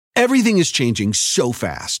Everything is changing so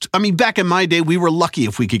fast. I mean, back in my day, we were lucky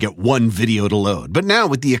if we could get one video to load. But now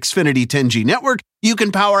with the Xfinity 10G network, you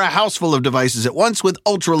can power a house full of devices at once with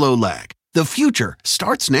ultra-low lag. The future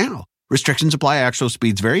starts now. Restrictions apply. Actual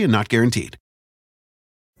speeds vary and not guaranteed.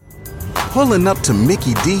 Pulling up to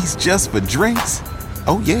Mickey D's just for drinks?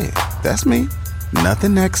 Oh yeah, that's me.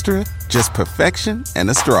 Nothing extra, just perfection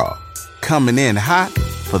and a straw. Coming in hot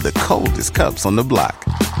for the coldest cups on the block.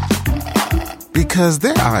 Because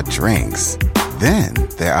there are drinks. Then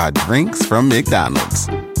there are drinks from McDonald's.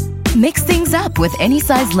 Mix things up with any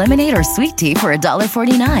size lemonade or sweet tea for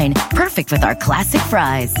 $1.49. Perfect with our classic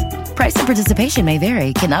fries. Price and participation may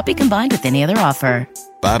vary. Cannot be combined with any other offer.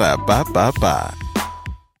 Ba-da-ba-ba-ba.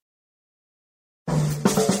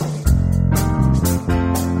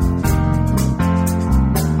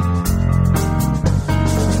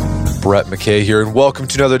 Brett McKay here, and welcome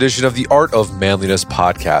to another edition of the Art of Manliness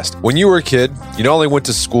podcast. When you were a kid, you not only went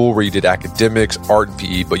to school where you did academics, art, and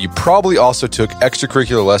PE, but you probably also took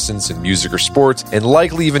extracurricular lessons in music or sports, and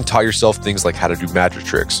likely even taught yourself things like how to do magic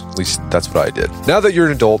tricks. At least that's what I did. Now that you're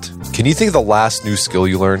an adult, can you think of the last new skill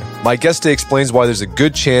you learned? My guest today explains why there's a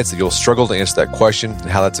good chance that you'll struggle to answer that question and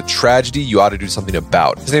how that's a tragedy you ought to do something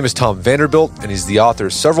about. His name is Tom Vanderbilt, and he's the author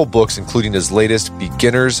of several books, including his latest,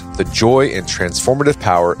 Beginners, The Joy and Transformative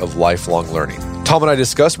Power of Lifelong Learning. Tom and I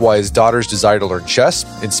discussed why his daughter's desire to learn chess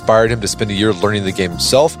inspired him to spend a year learning the game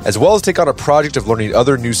himself, as well as take on a project of learning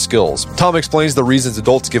other new skills. Tom explains the reasons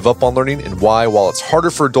adults give up on learning and why, while it's harder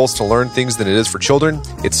for adults to learn things than it is for children,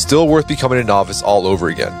 it's still worth becoming a novice all over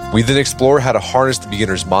again. We then explore how to harness the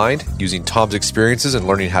beginner's mind using Tom's experiences and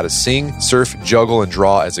learning how to sing, surf, juggle, and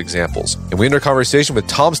draw as examples. And we end our conversation with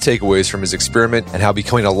Tom's takeaways from his experiment and how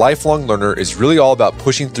becoming a lifelong learner is really all about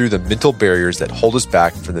pushing through the mental barriers that hold us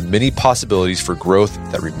back from the many possibilities for growth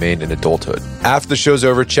that remain in adulthood. After the show's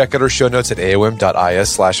over, check out our show notes at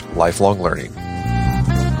aom.is/lifelonglearning.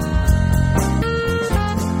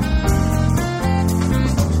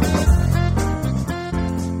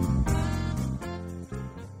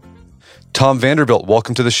 Tom Vanderbilt,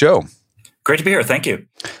 welcome to the show. Great to be here. Thank you.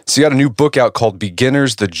 So you got a new book out called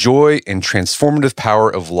Beginners, The Joy and Transformative Power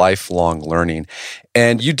of Lifelong Learning.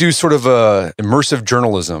 And you do sort of a immersive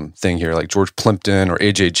journalism thing here, like George Plimpton or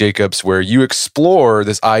A.J. Jacobs, where you explore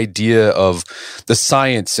this idea of the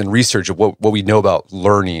science and research of what we know about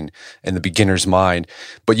learning and the beginner's mind.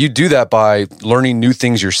 But you do that by learning new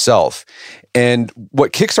things yourself. And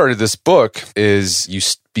what kickstarted this book is you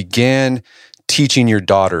began teaching your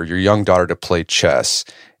young daughter, to play chess.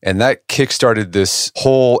 And that kickstarted this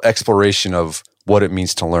whole exploration of what it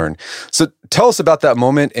means to learn. So tell us about that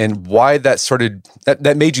moment and why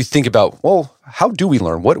that made you think about, well, how do we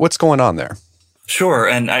learn? What's going on there? Sure.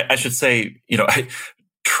 And I should say,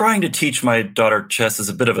 trying to teach my daughter chess is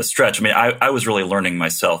a bit of a stretch. I mean, I was really learning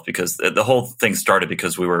myself because the whole thing started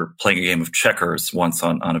because we were playing a game of checkers once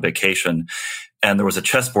on a vacation. And there was a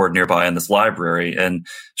chessboard nearby in this library, and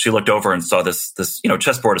she looked over and saw this,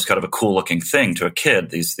 chessboard is kind of a cool looking thing to a kid,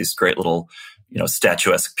 these great little,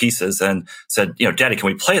 statuesque pieces, and said, Daddy, can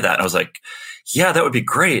we play that? And I was like, yeah, that would be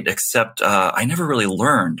great. Except, I never really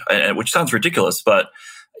learned, which sounds ridiculous, but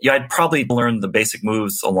yeah, I'd probably learned the basic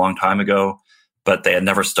moves a long time ago, but they had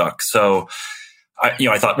never stuck. So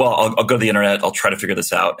I thought, well, I'll go to the internet. I'll try to figure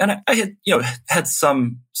this out. And I had, had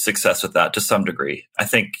some success with that to some degree. I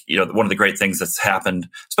think, one of the great things that's happened,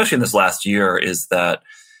 especially in this last year, is that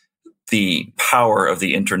the power of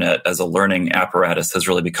the internet as a learning apparatus has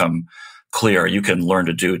really become clear. You can learn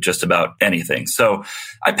to do just about anything. So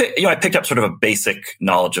I picked up sort of a basic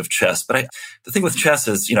knowledge of chess. But the thing with chess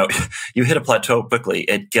is, you hit a plateau quickly.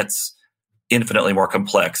 It gets infinitely more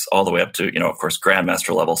complex all the way up to, of course,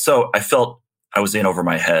 grandmaster level. So I felt I was in over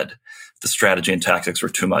my head. The strategy and tactics were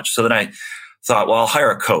too much. So then I thought, well, I'll hire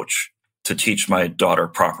a coach to teach my daughter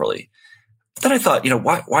properly. But then I thought,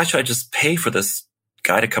 why should I just pay for this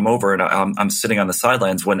guy to come over and I'm sitting on the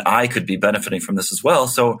sidelines when I could be benefiting from this as well?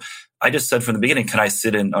 So I just said from the beginning, can I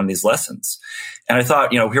sit in on these lessons? And I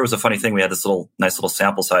thought, here was a funny thing. We had this nice little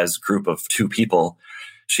sample size group of 2 people.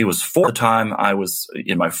 She was 4 at the time. I was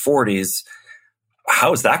in my 40s.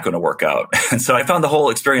 How is that going to work out? And so I found the whole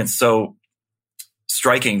experience so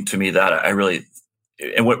striking to me that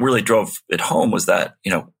and what really drove it home was that,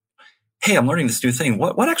 hey, I'm learning this new thing.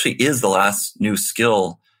 What actually is the last new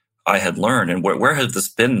skill I had learned? And where has this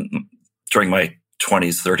been during my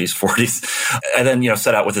 20s, 30s, 40s? And then,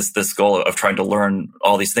 set out with this goal of trying to learn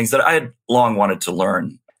all these things that I had long wanted to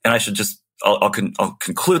learn. And I should I'll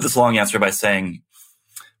conclude this long answer by saying,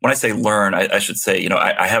 when I say learn, I should say,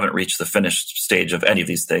 I haven't reached the finished stage of any of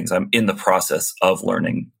these things. I'm in the process of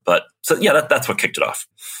learning. But so, yeah, that's what kicked it off.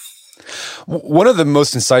 One of the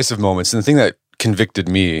most incisive moments, and the thing that convicted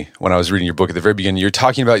me when I was reading your book at the very beginning, you're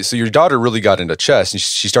talking about, so your daughter really got into chess and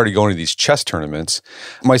she started going to these chess tournaments.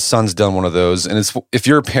 My son's done one of those. And it's, if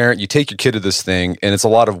you're a parent, you take your kid to this thing and it's a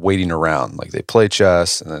lot of waiting around. Like they play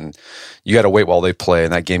chess and then you got to wait while they play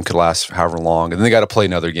and that game could last however long. And then they got to play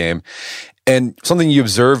another game. And something you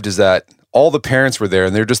observed is that all the parents were there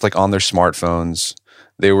and they're just like on their smartphones.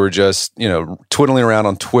 They were just, twiddling around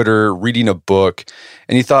on Twitter, reading a book.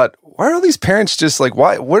 And you thought, why are all these parents just like,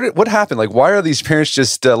 what happened? Like, why are these parents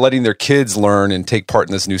just letting their kids learn and take part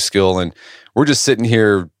in this new skill? And we're just sitting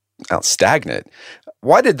here stagnant.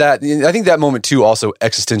 Why did that? I think that moment too also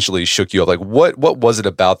existentially shook you up. Like, what was it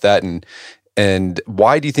about that? And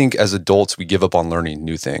why do you think as adults we give up on learning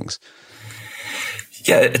new things?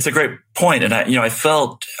 Yeah, it's a great point. And I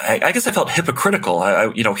guess I felt hypocritical.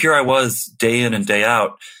 Here I was day in and day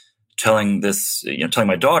out telling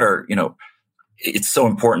my daughter, it's so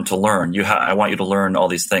important to learn. I want you to learn all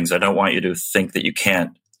these things. I don't want you to think that you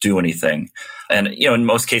can't do anything. And, in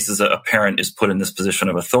most cases, a parent is put in this position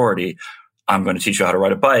of authority. I'm going to teach you how to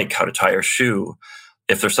ride a bike, how to tie your shoe.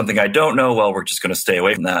 If there's something I don't know, well, we're just going to stay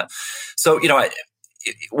away from that. So,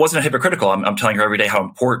 it wasn't hypocritical. I'm telling her every day how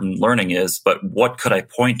important learning is, but what could I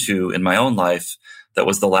point to in my own life that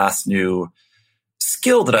was the last new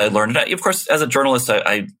skill that I learned? And of course, as a journalist,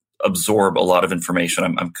 I absorb a lot of information.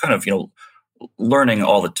 I'm kind of, learning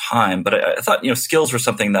all the time, but I thought, skills were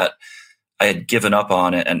something that I had given up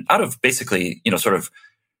on, and out of basically,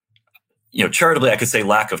 charitably, I could say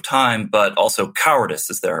lack of time, but also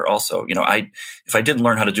cowardice is there also. If I didn't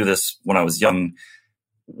learn how to do this when I was young,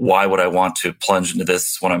 why would I want to plunge into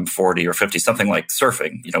this when I'm 40 or 50, something like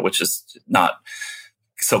surfing, which is not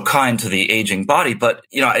so kind to the aging body. But,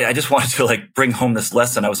 I just wanted to bring home this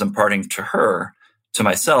lesson I was imparting to her, to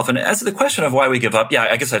myself. And as to the question of why we give up, yeah,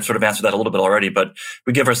 I guess I've sort of answered that a little bit already, but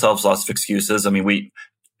we give ourselves lots of excuses. I mean,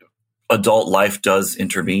 adult life does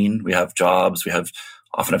intervene. We have jobs, we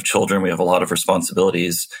often have children, we have a lot of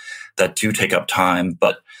responsibilities that do take up time.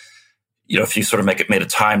 But, if you sort of made a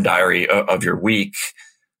time diary of your week,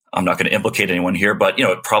 I'm not going to implicate anyone here, but,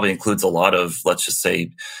 it probably includes a lot of, let's just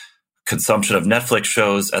say, consumption of Netflix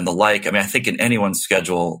shows and the like. I mean, I think in anyone's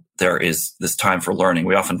schedule, there is this time for learning.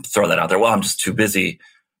 We often throw that out there. Well, I'm just too busy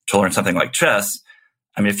to learn something like chess.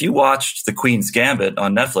 I mean, if you watched The Queen's Gambit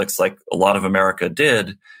on Netflix, like a lot of America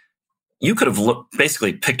did, you could have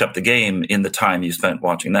basically picked up the game in the time you spent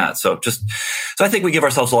watching that. So I think we give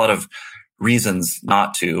ourselves a lot of reasons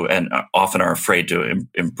not to, and often are afraid to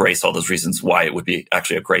embrace all those reasons why it would be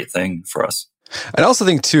actually a great thing for us. And I also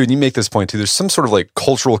think too, and you make this point too, there's some sort of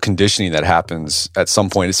cultural conditioning that happens at some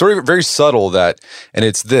point. It's sort of very subtle and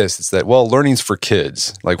it's that, well, learning's for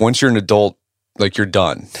kids. Like once you're an adult, you're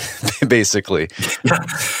done, basically.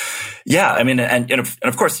 Yeah. I mean, and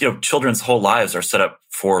of course, children's whole lives are set up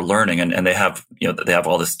for learning, and they have, they have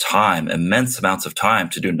all this time, immense amounts of time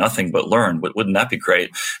to do nothing but learn. Wouldn't that be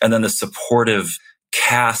great? And then the supportive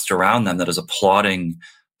cast around them that is applauding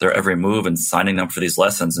their every move and signing them for these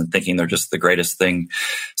lessons and thinking they're just the greatest thing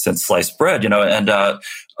since sliced bread, and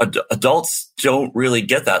adults don't really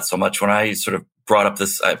get that so much. When I sort of brought up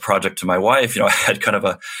this project to my wife, I had kind of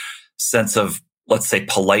a sense of, let's say,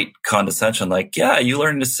 polite condescension, like, yeah, you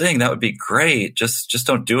learning to sing, that would be great. Just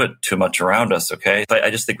don't do it too much around us, okay? I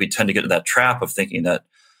just think we tend to get into that trap of thinking that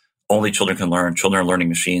only children can learn, children are learning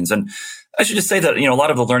machines. And I should just say that, a lot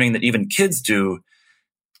of the learning that even kids do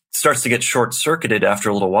starts to get short-circuited after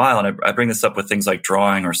a little while. And I bring this up with things like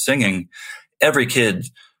drawing or singing. Every kid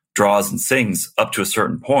draws and sings up to a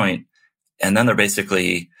certain point, and then they're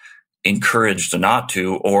basically encouraged not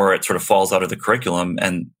to, or it sort of falls out of the curriculum.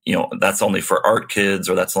 And, that's only for art kids,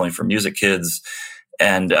 or that's only for music kids.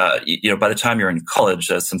 And, by the time you're in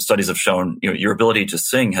college, as some studies have shown, your ability to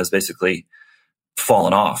sing has basically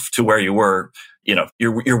fallen off to where you were,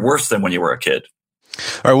 you're worse than when you were a kid.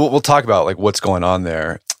 All right, we'll talk about what's going on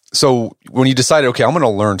there. So when you decided, okay, I'm going to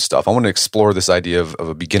learn stuff, I want to explore this idea of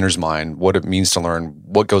a beginner's mind, what it means to learn,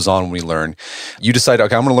 what goes on when we learn, you decided,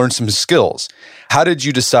 okay, I'm going to learn some skills. How did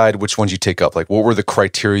you decide which ones you take up? What were the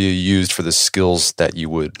criteria you used for the skills that you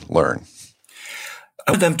would learn?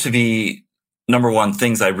 I wanted them to be, number one,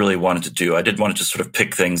 things I really wanted to do. I didn't want to just sort of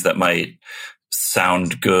pick things that might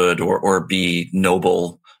sound good or be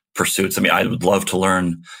noble pursuits. I mean, I would love to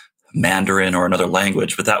learn Mandarin or another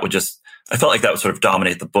language, but I felt like that would sort of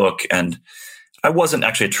dominate the book. And I wasn't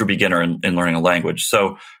actually a true beginner in learning a language.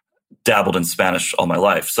 So dabbled in Spanish all my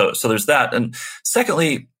life. So there's that. And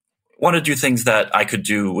secondly, want to do things that I could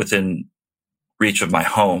do within reach of my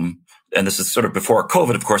home. And this is sort of before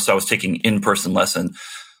COVID, of course, so I was taking in-person lessons.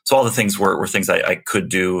 So all the things were things I could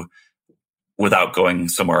do without going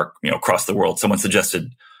somewhere, across the world. Someone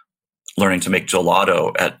suggested learning to make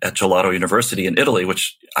gelato at Gelato University in Italy,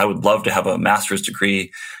 which I would love to have a master's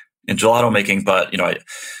degree in gelato making. But,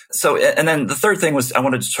 and then the third thing was I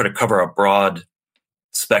wanted to sort of cover a broad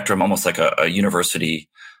spectrum, almost like a university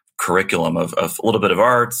curriculum of a little bit of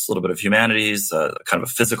arts, a little bit of humanities, kind of a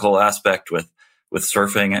physical aspect with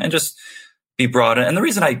surfing, and just be broad. And the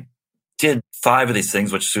reason I did 5 of these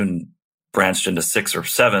things, which soon branched into 6 or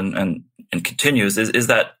 7 and continues, is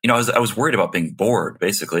that, I was worried about being bored,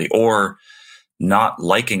 basically, or not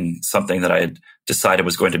liking something that I had decided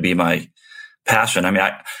was going to be my passion. I mean,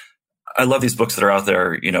 I love these books that are out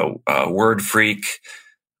there, Word Freak,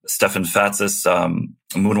 Stefan Fatsis,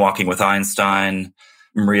 Moonwalking with Einstein,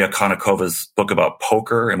 Maria Konikova's book about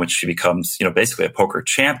poker, in which she becomes, basically a poker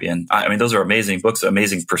champion. I mean, those are amazing books,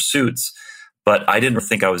 amazing pursuits, but I didn't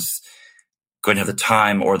think I was going to have the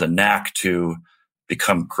time or the knack to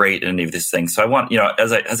become great in any of these things. So I want,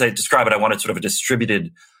 as I describe it, I wanted sort of a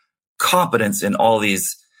distributed competence in all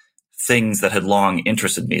these things that had long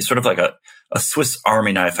interested me, sort of like a Swiss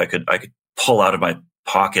Army knife I could pull out of my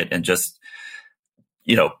pocket and just,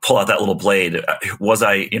 pull out that little blade. Was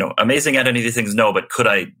I, amazing at any of these things? No, but could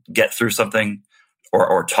I get through something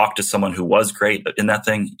or talk to someone who was great in that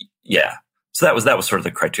thing? Yeah. So that was sort of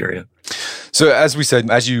the criteria. So as we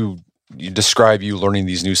said, as you describe you learning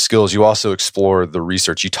these new skills, you also explore the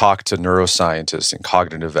research. You talk to neuroscientists and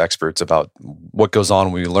cognitive experts about what goes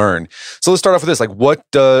on when we learn. So let's start off with this. Like, what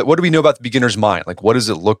do we know about the beginner's mind? Like, what does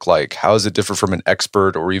it look like? How does it differ from an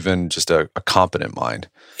expert or even just a competent mind?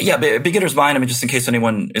 Yeah, beginner's mind, I mean, just in case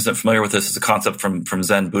anyone isn't familiar with this, is a concept from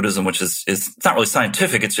Zen Buddhism, which is it's not really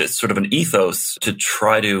scientific. It's just sort of an ethos to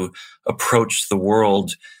try to approach the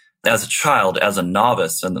world as a child, as a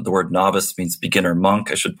novice. And the word novice means beginner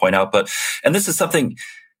monk, I should point out. And this is something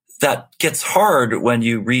that gets hard when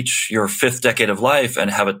you reach your 5th decade of life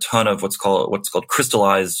and have a ton of what's called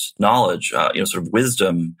crystallized knowledge, sort of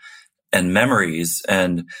wisdom and memories.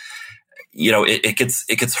 And, it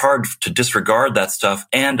gets hard to disregard that stuff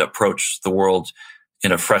and approach the world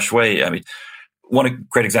in a fresh way. I mean, one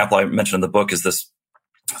great example I mentioned in the book is this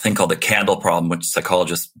thing called the candle problem, which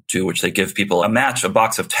psychologists do, which they give people a match, a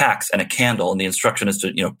box of tacks, and a candle. And the instruction is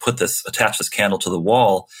to, attach this candle to the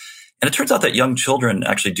wall. And it turns out that young children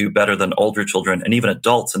actually do better than older children and even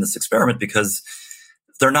adults in this experiment because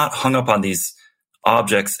they're not hung up on these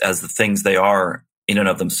objects as the things they are in and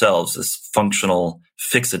of themselves, this functional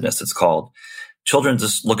fixedness, it's called. Children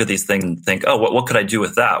just look at these things and think, oh, what could I do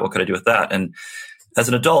with that? What could I do with that? And as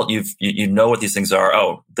an adult, you know what these things are.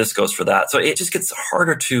 Oh, this goes for that. So it just gets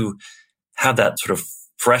harder to have that sort of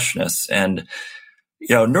freshness. And,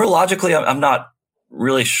 neurologically, I'm not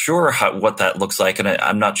really sure what that looks like. And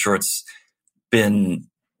I'm not sure it's been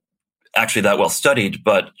actually that well studied,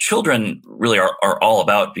 but children really are all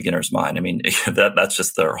about beginner's mind. I mean, that's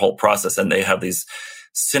just their whole process. And they have these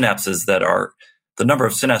synapses that are, the number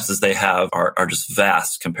of synapses they have are just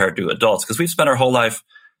vast compared to adults because we've spent our whole life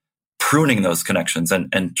pruning those connections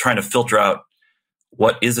and trying to filter out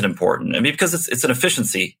what isn't important. I mean, because it's an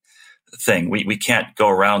efficiency thing. We can't go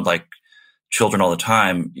around like children all the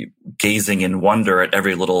time, gazing in wonder at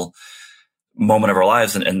every little moment of our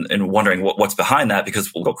lives and wondering what's behind that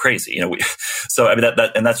because we'll go crazy. So I mean,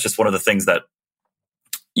 and that's just one of the things that,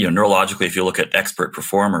 neurologically, if you look at expert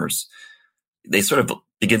performers, they sort of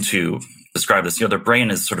begin to describe this. Their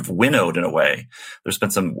brain is sort of winnowed in a way. There's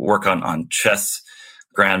been some work on chess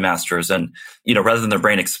grandmasters and, rather than their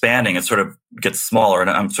brain expanding, it sort of gets smaller. And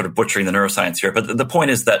I'm sort of butchering the neuroscience here. But the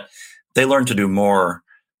point is that they learn to do more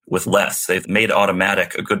with less. They've made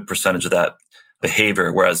automatic a good percentage of that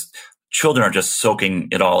behavior, whereas children are just soaking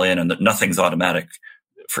it all in and nothing's automatic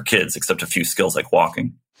for kids except a few skills like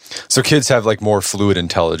walking. So kids have like more fluid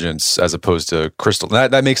intelligence as opposed to crystal.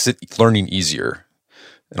 That makes it learning easier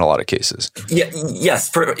in a lot of cases. Yeah, yes,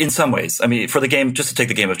 in some ways. I mean, for the game, just to take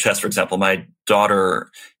the game of chess, for example, my daughter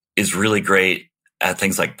is really great at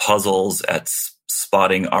things like puzzles, at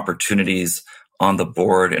spotting opportunities on the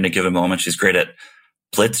board in a given moment. She's great at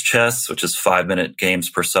blitz chess, which is 5-minute games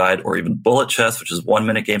per side, or even bullet chess, which is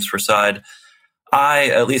 1-minute games per side. I,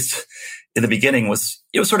 at least in the beginning, was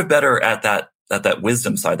sort of better at that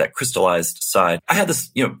wisdom side, that crystallized side. I had this,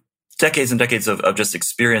 decades and decades of just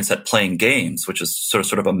experience at playing games, which is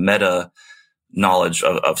sort of a meta knowledge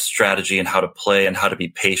of strategy and how to play and how to be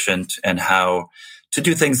patient and how to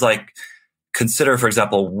do things like consider, for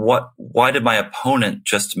example, why did my opponent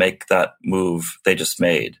just make that move they just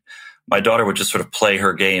made? My daughter would just sort of play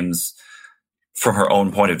her games from her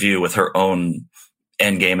own point of view with her own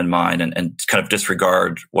end game in mind and kind of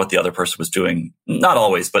disregard what the other person was doing. Not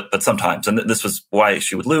always, but sometimes. And this was why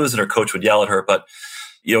she would lose and her coach would yell at her. But,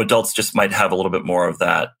 adults just might have a little bit more of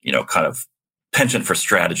that, kind of penchant for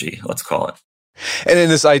strategy, let's call it. And in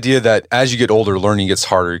this idea that as you get older, learning gets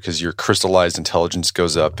harder because your crystallized intelligence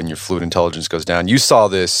goes up and your fluid intelligence goes down. You saw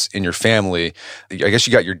this in your family. I guess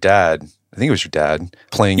you got your dad, I think it was your dad,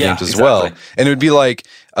 playing games as well. And it would be like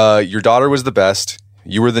your daughter was the best,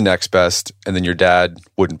 you were the next best, and then your dad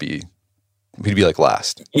wouldn't be. He'd be like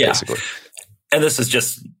last, basically. And this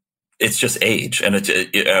is it's just age. And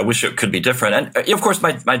I wish it could be different. And of course,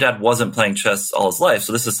 my dad wasn't playing chess all his life.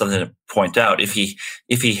 So this is something to point out. If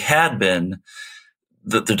he had been,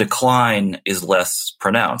 the decline is less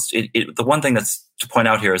pronounced. The one thing that's to point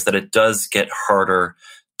out here is that it does get harder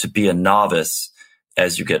to be a novice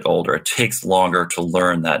as you get older. It takes longer to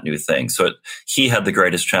learn that new thing. So he had the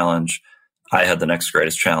greatest challenge. I had the next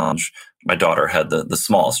greatest challenge. My daughter had the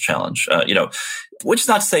smallest challenge. Which is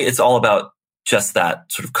not to say it's all about just that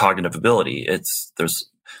sort of cognitive ability. There's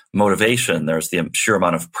motivation. There's the sheer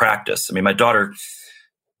amount of practice. I mean, my daughter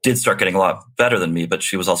did start getting a lot better than me, but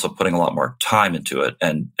she was also putting a lot more time into it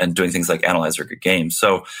and doing things like analyze her games.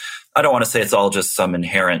 So I don't want to say it's all just some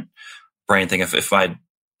inherent brain thing. If my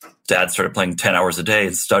dad started playing 10 hours a day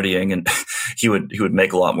and studying, and he would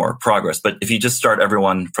make a lot more progress. But if you just start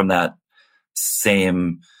everyone from that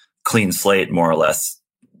same clean slate, more or less,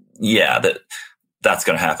 that's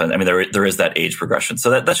going to happen. I mean, there is that age progression.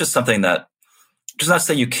 So that's just something that does not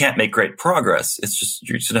say you can't make great progress. It's just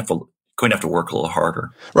you're just going to have to work a little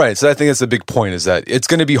harder. Right. So I think that's a big point, is that it's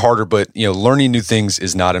going to be harder, but learning new things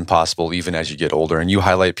is not impossible even as you get older. And you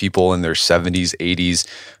highlight people in their 70s, 80s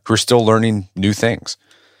who are still learning new things.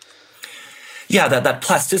 Yeah, that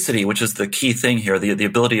plasticity, which is the key thing here, the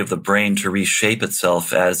ability of the brain to reshape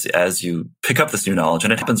itself as you pick up this new knowledge.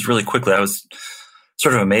 And it happens really quickly. I was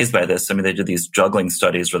sort of amazed by this. I mean, they did these juggling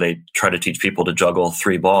studies where they try to teach people to juggle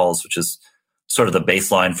 3 balls, which is sort of the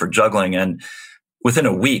baseline for juggling. And within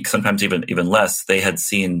a week, sometimes even less, they had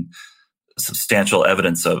seen substantial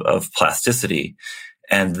evidence of plasticity.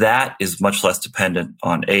 And that is much less dependent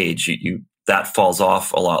on age. That falls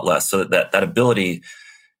off a lot less. So that ability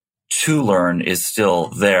to learn is still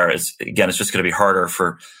there. It's just going to be harder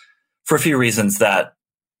for a few reasons that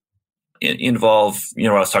involve,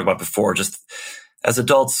 what I was talking about before. Just as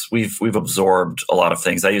adults, we've absorbed a lot of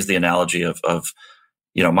things. I use the analogy of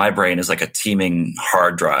my brain is like a teeming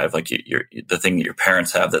hard drive, like the thing that your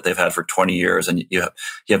parents have that they've had for 20 years, and you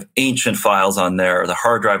have ancient files on there. The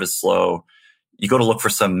hard drive is slow. You go to look for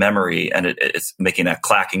some memory, and it's making that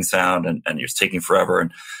clacking sound, and it's taking forever.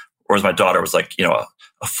 And whereas my daughter was like,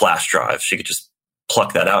 a flash drive, she could just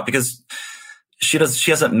pluck that out because she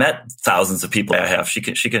hasn't met thousands of people I have. She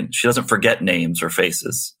doesn't forget names or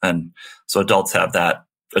faces, and so adults have that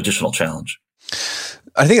additional challenge.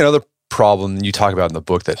 I think another problem you talk about in the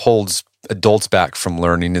book that holds adults back from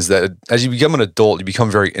learning is that as you become an adult, you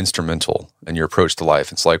become very instrumental in your approach to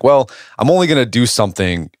life. It's like, well, I'm only going to do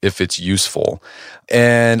something if it's useful.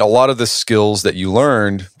 And a lot of the skills that you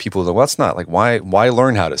learned, people go, well, that's not like, why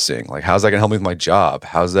learn how to sing? Like, how's that going to help me with my job?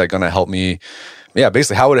 How's that going to help me? Yeah,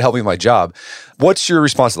 basically, how would it help me with my job? What's your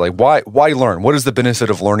response to like, why learn? What is the benefit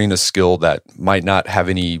of learning a skill that might not have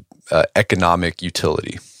any economic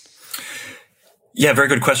utility? Yeah, very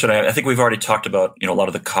good question. I think we've already talked about, a lot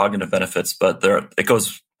of the cognitive benefits, but it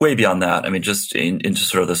goes way beyond that. I mean, just into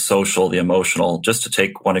sort of the social, the emotional. Just to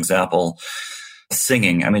take one example,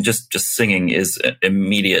 singing. I mean, just singing is an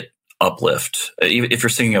immediate uplift. Even if you're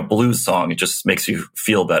singing a blues song, it just makes you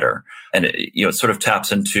feel better. And it sort of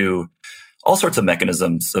taps into all sorts of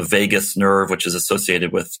mechanisms. The vagus nerve, which is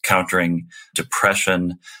associated with countering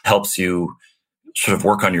depression, helps you sort of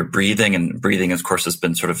work on your breathing. And breathing, of course, has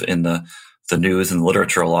been sort of in the news and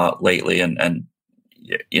literature a lot lately. And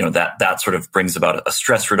that sort of brings about a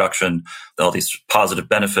stress reduction, all these positive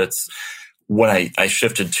benefits. When I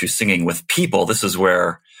shifted to singing with people, this was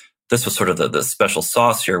sort of the special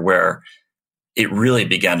sauce here, where it really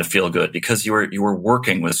began to feel good because you were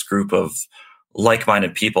working with this group of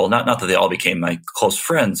like-minded people. Not that they all became my close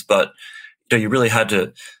friends, but you really had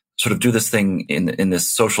to sort of do this thing in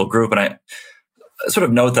this social group. And I sort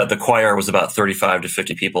of note that the choir was about 35 to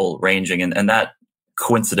 50 people ranging, and that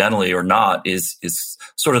coincidentally or not is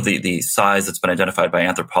sort of the size that's been identified by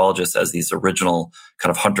anthropologists as these original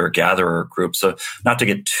kind of hunter-gatherer groups. So not to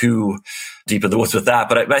get too deep in the woods with that,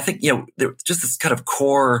 but I think, just this kind of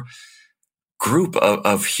core group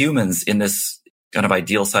of humans in this kind of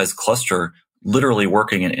ideal sized cluster literally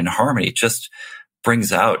working in harmony just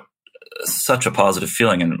brings out such a positive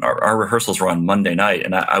feeling. And our rehearsals were on Monday night,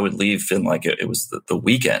 and I would leave feeling like it was the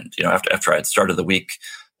weekend, after I had started the week,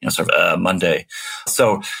 Monday.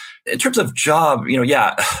 So in terms of job,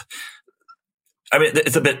 yeah, I mean,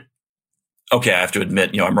 it's a bit, okay, I have to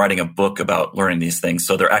admit, I'm writing a book about learning these things.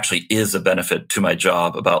 So there actually is a benefit to my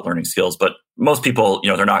job about learning skills. But most people,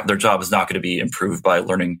 their job is not going to be improved by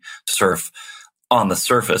learning to surf on the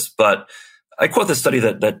surface. But I quote the study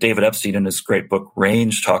that David Epstein in his great book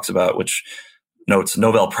Range talks about, which notes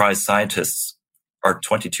Nobel Prize scientists are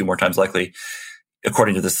 22 more times likely,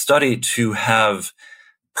 according to this study, to have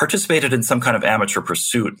participated in some kind of amateur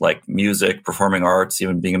pursuit like music, performing arts,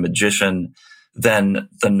 even being a magician, than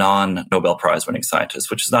the non-Nobel Prize winning scientists,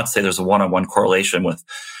 which is not to say there's a one-on-one correlation with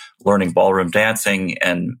learning ballroom dancing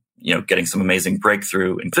and, getting some amazing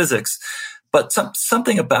breakthrough in physics, but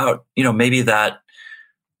something about, maybe that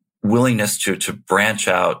willingness to branch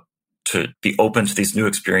out, to be open to these new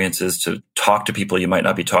experiences, to talk to people you might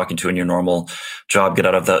not be talking to in your normal job, get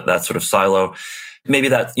out of that sort of silo. Maybe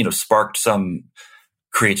that, sparked some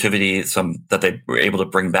creativity, that they were able to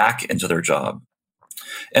bring back into their job.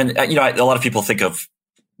 And, a lot of people think of,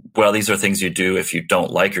 well, these are things you do if you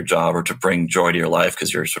don't like your job or to bring joy to your life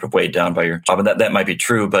because you're sort of weighed down by your job. And that might be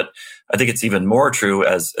true. But I think it's even more true,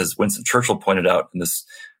 as Winston Churchill pointed out in this,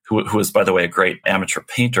 who is, by the way, a great amateur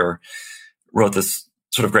painter, wrote this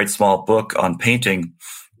sort of great small book on painting,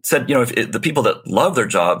 said, if the people that love their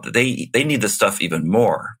job, they need this stuff even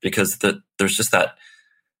more because there's just that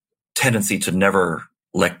tendency to never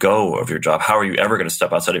let go of your job. How are you ever going to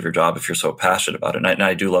step outside of your job if you're so passionate about it? And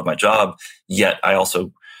I do love my job, yet I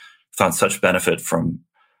also found such benefit from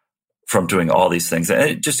doing all these things. And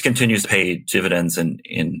it just continues to pay dividends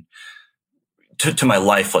to my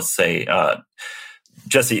life, let's say.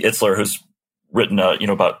 Jesse Itzler, who's written,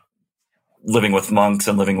 about living with monks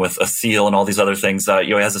and living with a seal and all these other things,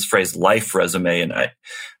 he has this phrase, life resume. And I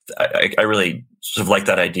really sort of like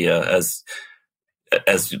that idea as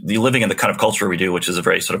living in the kind of culture we do, which is a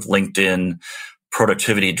very sort of LinkedIn,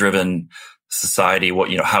 productivity driven society.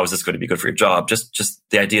 How is this going to be good for your job? Just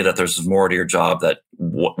the idea that there's more to your job, that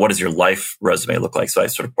what does your life resume look like? So I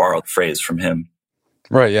sort of borrowed the phrase from him.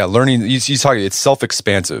 Right. Yeah. Learning, you talk, it's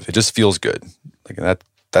self-expansive. It just feels good. Like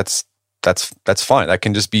that's fine. That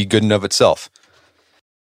can just be good in of itself.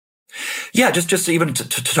 Yeah. Just even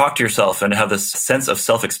to talk to yourself and have this sense of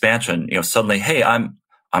self-expansion, suddenly, hey, I'm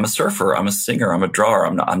a surfer, I'm a singer, I'm a drawer.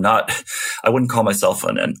 I wouldn't call myself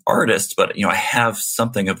an artist, but I have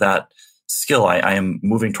something of that skill. I am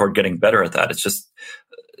moving toward getting better at that. It's just,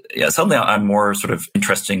 suddenly I'm more sort of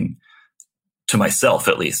interesting to myself,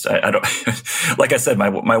 at least. I don't, like I said,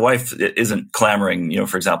 my wife isn't clamoring,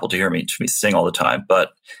 for example, to hear me sing all the time,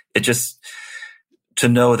 but it just, to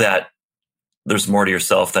know that there's more to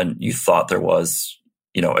yourself than you thought there was,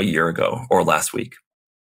 a year ago or last week.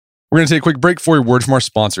 We're going to take a quick break for a word from our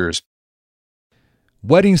sponsors.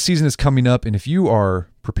 Wedding season is coming up, and if you are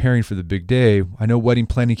preparing for the big day, I know wedding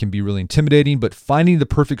planning can be really intimidating, but finding the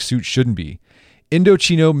perfect suit shouldn't be.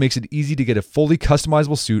 Indochino makes it easy to get a fully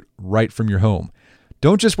customizable suit right from your home.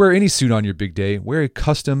 Don't just wear any suit on your big day, wear a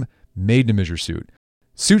custom made-to-measure suit.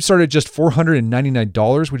 Suits start at just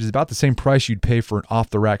 $499, which is about the same price you'd pay for an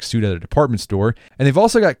off-the-rack suit at a department store, and they've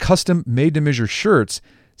also got custom made-to-measure shirts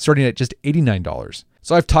starting at just $89.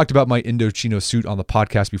 So I've talked about my Indochino suit on the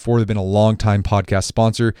podcast before. They've been a long-time podcast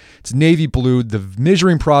sponsor. It's navy blue. The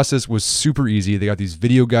measuring process was super easy. They got these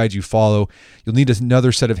video guides you follow. You'll need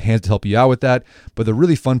another set of hands to help you out with that. But the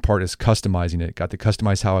really fun part is customizing it. Got to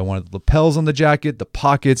customize how I wanted the lapels on the jacket, the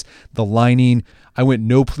pockets, the lining. I went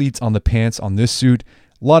no pleats on the pants on this suit.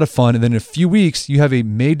 A lot of fun. And then in a few weeks, you have a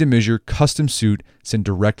made-to-measure custom suit sent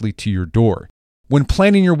directly to your door. When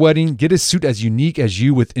planning your wedding, get a suit as unique as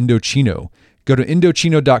you with Indochino. Go to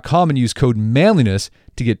Indochino.com and use code manliness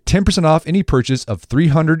to get 10% off any purchase of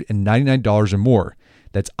 $399 or more.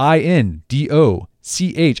 That's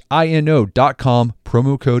INDOCHINO.com,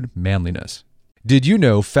 promo code manliness. Did you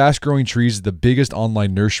know Fast Growing Trees is the biggest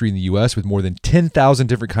online nursery in the U.S. with more than 10,000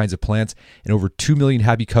 different kinds of plants and over 2 million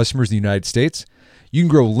happy customers in the United States? You can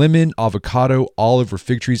grow lemon, avocado, olive, or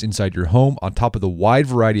fig trees inside your home on top of the wide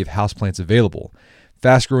variety of houseplants available.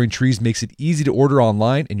 Fast Growing Trees makes it easy to order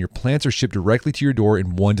online, and your plants are shipped directly to your door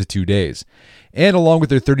in 1 to 2 days. And along with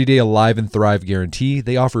their 30-day Alive and Thrive guarantee,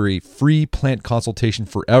 they offer a free plant consultation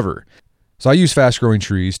forever. So I use Fast Growing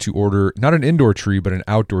Trees to order not an indoor tree, but an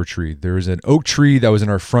outdoor tree. There's an oak tree that was in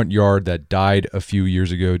our front yard that died a few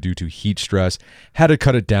years ago due to heat stress. Had to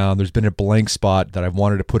cut it down. There's been a blank spot that I've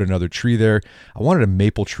wanted to put another tree there. I wanted a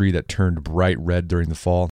maple tree that turned bright red during the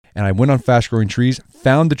fall. And I went on Fast Growing Trees,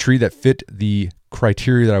 found the tree that fit the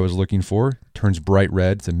criteria that I was looking for. Turns bright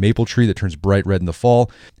red. It's a maple tree that turns bright red in the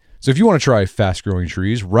fall. So if you want to try fast growing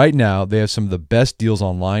trees, right now they have some of the best deals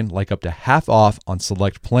online, like up to half off on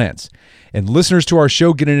select plants. And listeners to our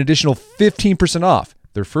show get an additional 15% off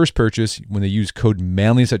their first purchase when they use code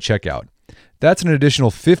manliness at checkout. That's an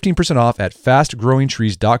additional 15% off at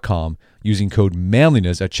fastgrowingtrees.com using code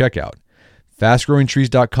manliness at checkout.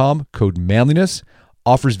 Fastgrowingtrees.com, code manliness.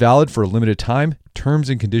 Offers valid for a limited time. Terms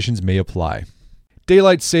and conditions may apply.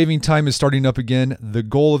 Daylight saving time is starting up again. The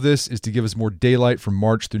goal of this is to give us more daylight from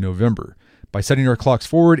March through November. By setting our clocks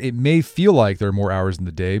forward, it may feel like there are more hours in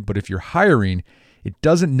the day, but if you're hiring, it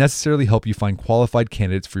doesn't necessarily help you find qualified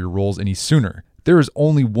candidates for your roles any sooner. There is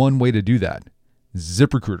only one way to do that: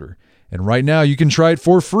 ZipRecruiter. And right now you can try it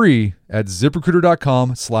for free at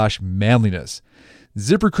ZipRecruiter.com/manliness.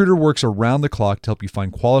 ZipRecruiter works around the clock to help you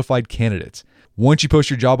find qualified candidates. Once you post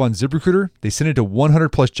your job on ZipRecruiter, they send it to 100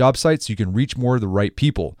 plus job sites so you can reach more of the right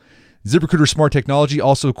people. ZipRecruiter's smart technology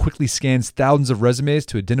also quickly scans thousands of resumes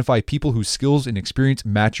to identify people whose skills and experience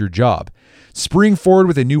match your job. Spring forward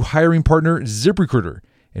with a new hiring partner, ZipRecruiter,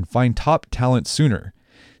 and find top talent sooner.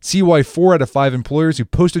 See why 4 out of 5 employers who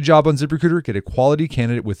post a job on ZipRecruiter get a quality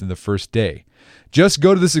candidate within the first day. Just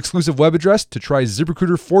go to this exclusive web address to try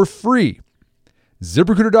ZipRecruiter for free.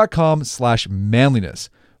 ZipRecruiter.com/manliness.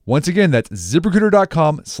 Once again, that's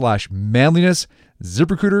ZipRecruiter.com/manliness.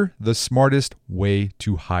 ZipRecruiter, the smartest way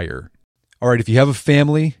to hire. All right, if you have a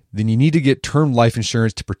family, then you need to get term life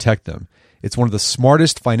insurance to protect them. It's one of the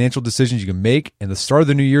smartest financial decisions you can make, and the start of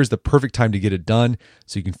the new year is the perfect time to get it done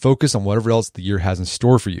so you can focus on whatever else the year has in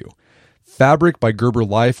store for you. Fabric by Gerber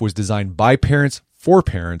Life was designed by parents for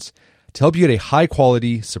parents to help you get a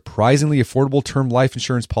high-quality, surprisingly affordable term life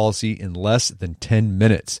insurance policy in less than 10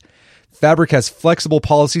 minutes. Fabric has flexible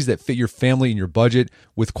policies that fit your family and your budget,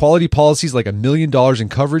 with quality policies like $1 million in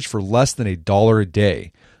coverage for less than $1 a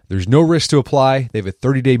day. There's no risk to apply. They have a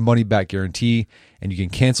 30-day money-back guarantee, and you can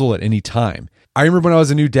cancel at any time. I remember when I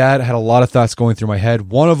was a new dad, I had a lot of thoughts going through my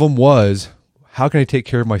head. One of them was, how can I take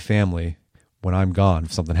care of my family when I'm gone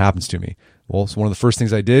if something happens to me? Well, so one of the first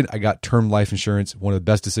things I did, I got term life insurance, one of the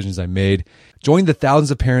best decisions I made. Join the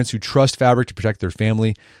thousands of parents who trust Fabric to protect their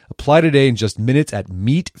family. Apply today in just minutes at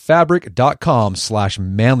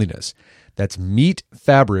meetfabric.com/manliness. That's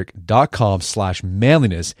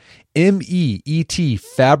meetfabric.com/manliness. MEET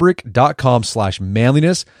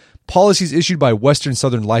fabric.com/manliness. Policies issued by Western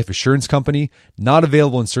Southern Life Assurance Company, not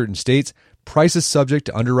available in certain states. Prices subject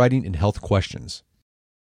to underwriting and health questions.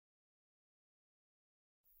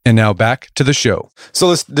 And now back to the show. So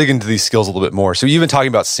let's dig into these skills a little bit more. So you've been talking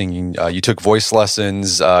about singing. You took voice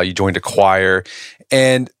lessons. You joined a choir,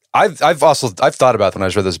 and I've thought about when I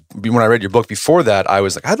read your book. Before that, I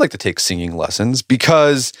was like, I'd like to take singing lessons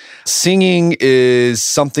because singing is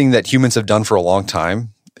something that humans have done for a long time.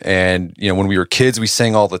 And when we were kids, we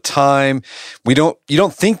sang all the time. You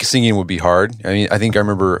don't think singing would be hard. I mean, I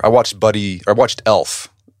remember I watched Elf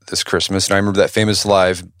this Christmas, and I remember that famous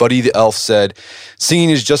live. Buddy the Elf said, "Singing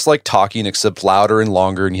is just like talking, except louder and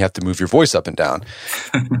longer, and you have to move your voice up and down."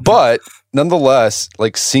 But nonetheless,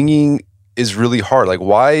 like, singing is really hard. Like,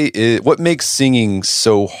 what makes singing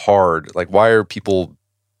so hard? Like, why are people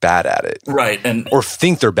bad at it? Right. Or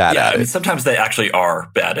think they're bad at it. I mean, sometimes they actually are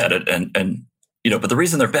bad at it. And but the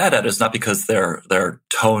reason they're bad at it is not because they're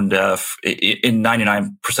tone deaf in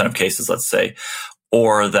 99% of cases, let's say,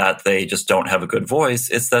 or that they just don't have a good voice.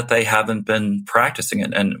 It's that they haven't been practicing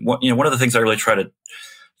it. And one of the things I really try to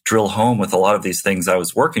drill home with a lot of these things I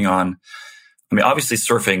was working on, I mean, obviously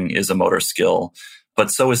surfing is a motor skill, but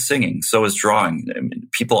so is singing, so is drawing. I mean,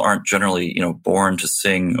 people aren't generally, born to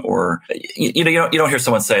sing, or you don't hear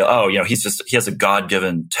someone say, "Oh, he has a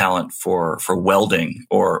God-given talent for welding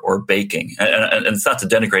or baking." And it's not to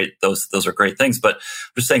denigrate those are great things, but I'm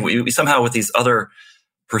just saying we somehow, with these other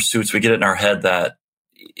pursuits, we get it in our head that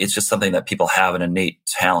it's just something that people have an innate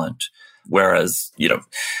talent, whereas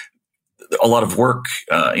a lot of work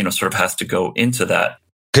sort of has to go into that.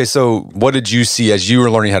 Okay, so what did you see as you were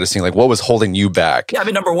learning how to sing? Like, what was holding you back? Yeah, I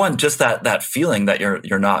mean, number one, just that feeling that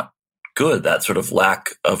you're not good, that sort of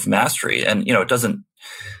lack of mastery, and it doesn't.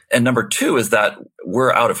 And number two is that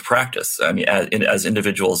we're out of practice. I mean, as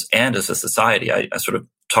individuals and as a society, I sort of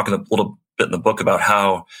talk a little bit in the book about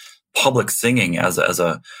how public singing as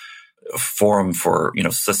a forum for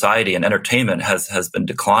society and entertainment has been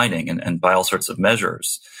declining, and by all sorts of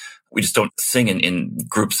measures, we just don't sing in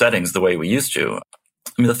group settings the way we used to.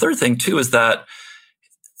 I mean, the third thing too is that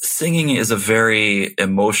singing is a very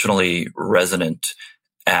emotionally resonant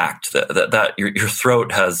act. That your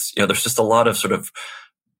throat has, there's just a lot of sort of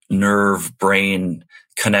nerve brain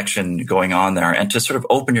connection going on there, and to sort of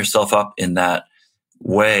open yourself up in that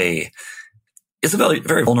way is a very,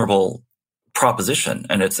 very vulnerable proposition.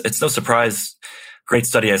 And it's no surprise. Great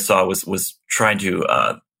study I saw was trying to,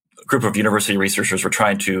 a group of university researchers were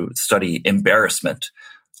trying to study embarrassment,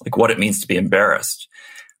 like what it means to be embarrassed.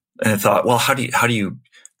 And I thought, well, how do you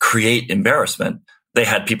create embarrassment? They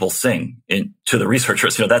had people sing to the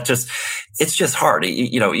researchers. It's just hard.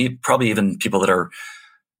 Probably even people that are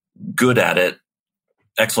good at it,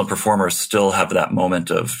 excellent performers, still have that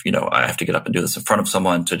moment of, I have to get up and do this in front of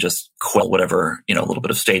someone to just quell whatever, a little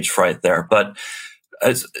bit of stage fright there. But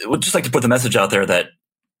I would just like to put the message out there that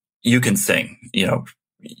you can sing.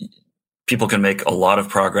 People can make a lot of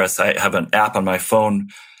progress. I have an app on my phone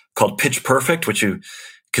called Pitch Perfect, which you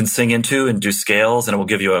can sing into and do scales, and it will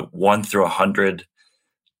give you a 1 through 100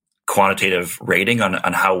 quantitative rating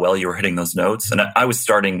on how well you were hitting those notes. And I was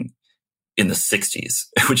starting in the 60s,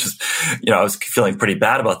 which is, I was feeling pretty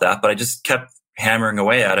bad about that, but I just kept hammering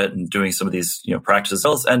away at it and doing some of these,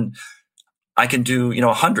 practices. And I can do,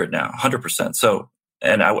 100 now, 100%. So,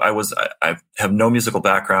 and I have no musical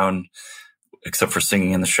background except for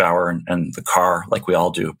singing in the shower and the car like we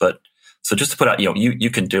all do. But so just to put out, you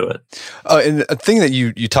can do it. And a thing that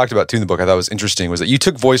you talked about too in the book I thought was interesting was that you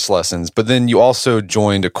took voice lessons, but then you also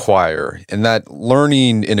joined a choir, and that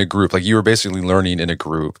learning in a group, like you were basically learning in a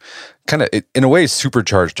group, kind of in a way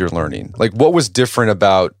supercharged your learning. Like what was different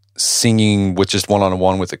about singing with just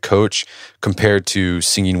one-on-one with a coach compared to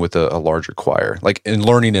singing with a larger choir, like in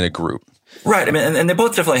learning in a group? Right. I mean, and they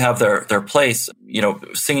both definitely have their place,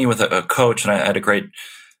 singing with a coach. And I had a great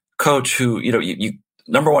coach who, you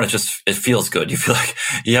number one, it feels good. You feel like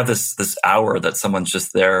you have this hour that someone's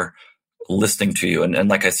just there listening to you. And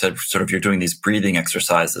like I said, sort of you're doing these breathing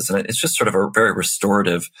exercises, and it's just sort of a very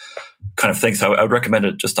restorative kind of thing. So I would recommend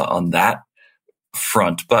it just on that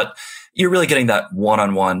front, but you're really getting that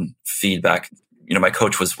one-on-one feedback. My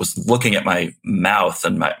coach was looking at my mouth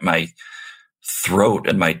and my throat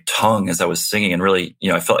and my tongue as I was singing. And really,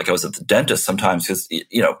 I felt like I was at the dentist sometimes because,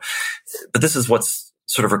 but this is what's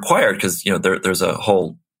sort of required because, there's a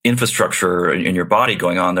whole infrastructure in your body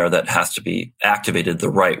going on there that has to be activated the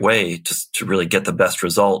right way to really get the best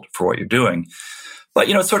result for what you're doing. But,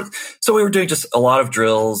 so we were doing just a lot of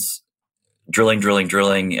drills,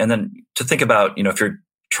 drilling. And then to think about, if you're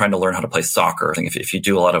trying to learn how to play soccer, if you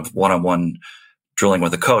do a lot of one-on-one drilling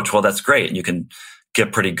with a coach, well, that's great. You can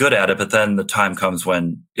get pretty good at it, but then the time comes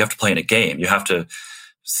when you have to play in a game. You have to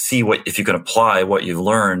see if you can apply what you've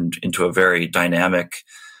learned into a very dynamic,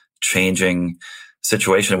 changing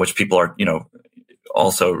situation in which people are,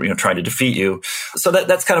 also, trying to defeat you. So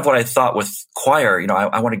that's kind of what I thought with choir.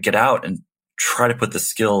 I want to get out and try to put the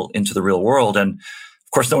skill into the real world. And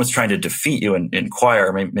of course, no one's trying to defeat you in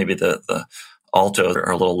choir. Maybe the altos are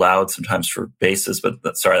a little loud sometimes for basses,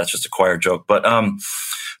 but sorry, that's just a choir joke. But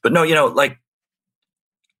no,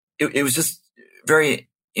 it was just very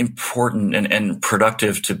important and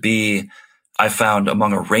productive to be, I found,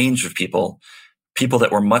 among a range of people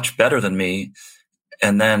that were much better than me.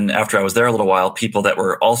 And then after I was there a little while, people that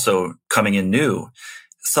were also coming in new.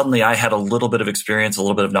 Suddenly I had a little bit of experience, a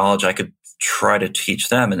little bit of knowledge I could try to teach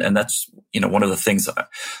them. And that's, one of the things that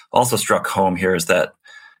also struck home here is that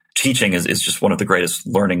teaching is just one of the greatest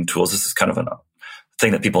learning tools. This is kind of a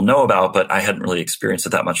thing that people know about, but I hadn't really experienced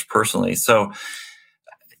it that much personally. So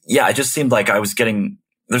yeah, it just seemed like I was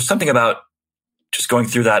there's something about just going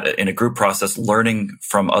through that in a group process, learning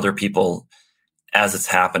from other people as it's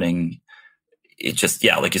happening. It just,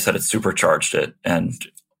 like you said, it supercharged it. And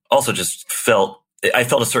also just I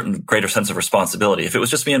felt a certain greater sense of responsibility. If it was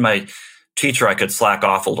just me and my teacher, I could slack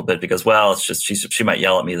off a little bit because, well, it's just, she might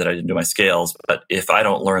yell at me that I didn't do my scales. But if I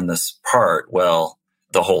don't learn this part, well,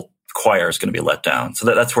 the whole choir is going to be let down. So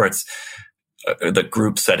that's where it's, the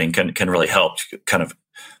group setting can really help kind of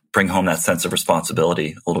bring home that sense of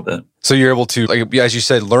responsibility a little bit. So you're able to, like, as you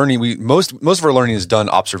said, learning, most of our learning is done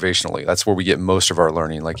observationally. That's where we get most of our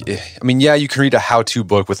learning. Like, you can read a how-to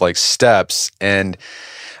book with like steps, and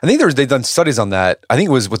I think they've done studies on that. I think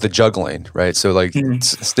it was with the juggling, right? So like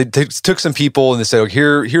they took some people and they said, oh,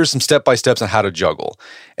 here's some step-by-steps on how to juggle.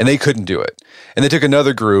 And they couldn't do it. And they took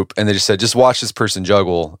another group and they just said, just watch this person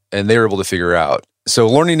juggle. And they were able to figure out. So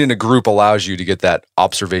learning in a group allows you to get that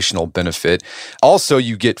observational benefit. Also,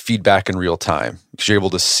 you get feedback in real time because you're able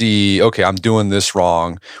to see, okay, I'm doing this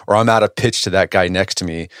wrong, or I'm out of pitch to that guy next to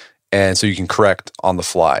me. And so you can correct on the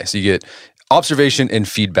fly. So you get observation and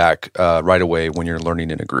feedback right away when you're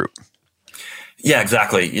learning in a group. Yeah,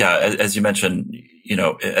 exactly. Yeah. As you mentioned,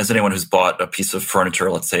 as anyone who's bought a piece of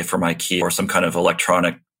furniture, let's say from IKEA or some kind of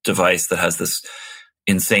electronic device that has this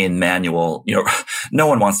insane manual, no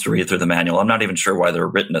one wants to read through the manual. I'm not even sure why they're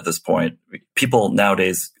written at this point. People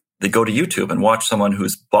nowadays they go to YouTube and watch someone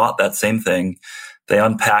who's bought that same thing. They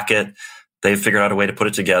unpack it. They've figured out a way to put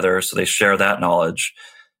it together. So they share that knowledge.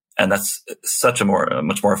 And that's such a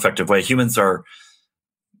much more effective way. Humans are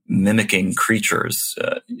mimicking creatures.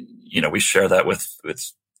 We share that with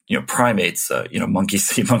primates, monkey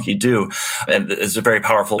see, monkey do. And it's very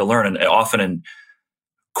powerful to learn. And often in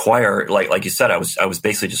choir, like you said, I was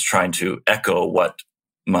basically just trying to echo what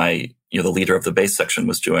my, the leader of the bass section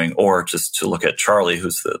was doing, or just to look at Charlie,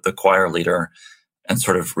 who's the choir leader, and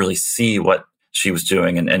sort of really see what she was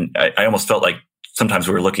doing. And I almost felt like sometimes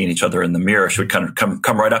we were looking at each other in the mirror. She would kind of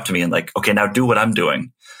come right up to me and like, okay, now do what I'm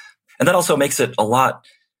doing. And that also makes it a lot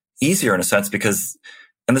easier in a sense because,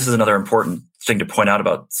 and this is another important thing to point out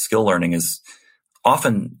about skill learning, is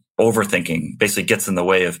often overthinking basically gets in the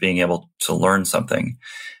way of being able to learn something.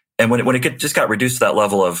 And when it just got reduced to that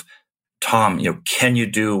level of, Tom, can you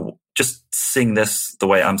just sing this the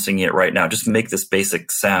way I'm singing it right now? Just make this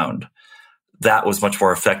basic sound. That was much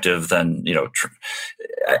more effective than,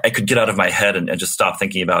 I could get out of my head and just stop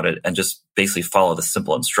thinking about it and just basically follow the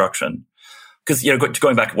simple instruction. Because,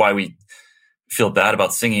 going back to why we feel bad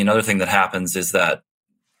about singing, another thing that happens is that,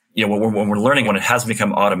 when we're learning, when it hasn't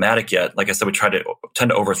become automatic yet, like I said, we tend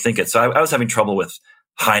to overthink it. So I was having trouble with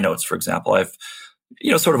high notes, for example. I've,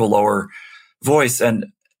 sort of a lower voice,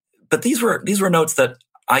 but these were notes that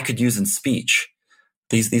I could use in speech.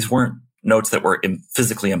 These weren't notes that were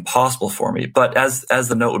physically impossible for me. But as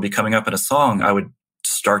the note would be coming up in a song, I would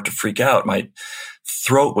start to freak out. My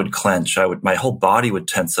throat would clench. My whole body would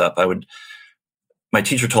tense up. My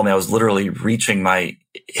teacher told me I was literally reaching my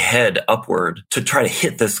head upward to try to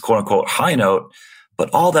hit this quote unquote high note. But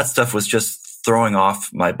all that stuff was just throwing off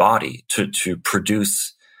my body to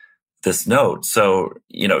produce this note. So,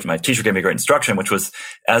 my teacher gave me great instruction, which was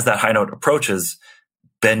as that high note approaches,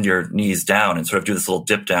 bend your knees down and sort of do this little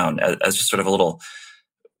dip down as just sort of a little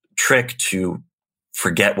trick to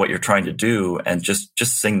forget what you're trying to do and just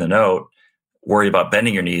sing the note, worry about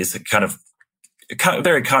bending your knees. Kind of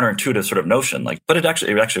very counterintuitive sort of notion, but it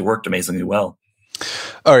actually worked amazingly well.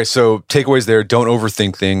 All right. So takeaways there, don't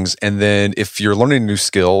overthink things. And then if you're learning a new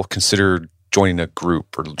skill, consider joining a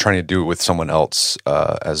group or trying to do it with someone else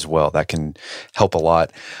as well. That can help a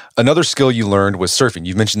lot. Another skill you learned was surfing.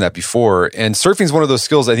 You've mentioned that before. And surfing is one of those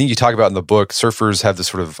skills I think you talk about in the book. Surfers have this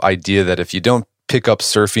sort of idea that if you don't pick up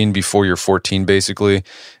surfing before you're 14, basically,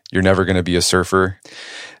 you're never going to be a surfer.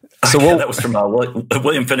 So that was from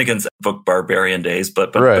William Finnegan's book Barbarian Days,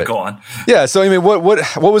 but go on. Yeah. So I mean, what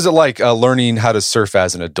was it like learning how to surf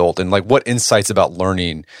as an adult, and what insights about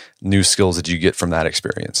learning new skills did you get from that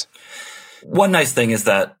experience? One nice thing is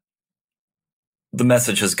that the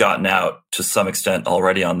message has gotten out to some extent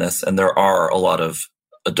already on this, and there are a lot of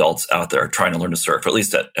adults out there trying to learn to surf, or at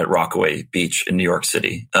least at Rockaway Beach in New York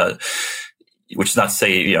City, which is not to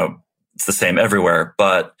say it's the same everywhere,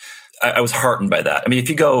 but I was heartened by that. I mean, if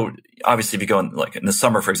you go in the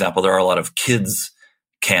summer, for example, there are a lot of kids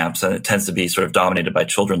camps, and it tends to be sort of dominated by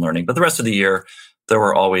children learning. But the rest of the year, there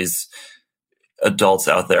were always adults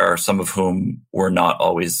out there, some of whom were not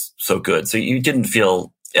always so good. So you didn't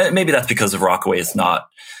feel, maybe that's because of Rockaway is not,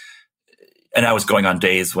 and I was going on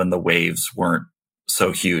days when the waves weren't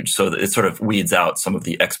so huge. So it sort of weeds out some of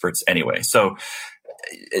the experts anyway. So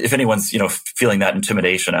if anyone's, feeling that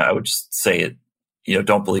intimidation, I would just say it,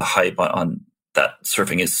 don't believe the hype on that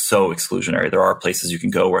surfing is so exclusionary. There are places you can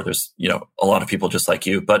go where there's, a lot of people just like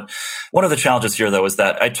you. But one of the challenges here, though, is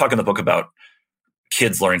that I talk in the book about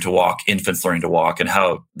kids learning to walk, infants learning to walk, and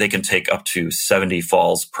how they can take up to 70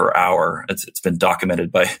 falls per hour. It's been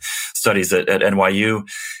documented by studies at NYU,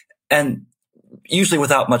 and usually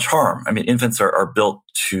without much harm. I mean, infants are built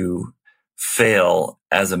to fail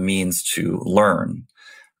as a means to learn.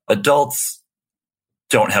 Adults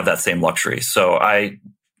don't have that same luxury. So I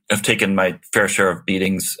have taken my fair share of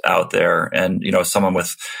beatings out there, and, someone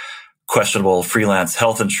with questionable freelance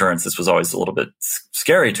health insurance, this was always a little bit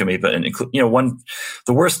scary to me. But,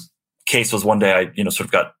 the worst case was one day I, sort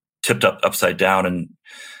of got tipped upside down and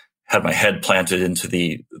had my head planted into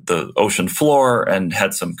the ocean floor and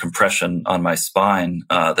had some compression on my spine,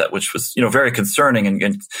 which was, very concerning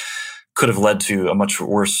and could have led to a much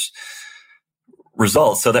worse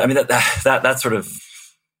result. So that sort of,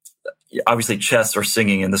 obviously chess or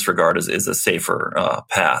singing in this regard is a safer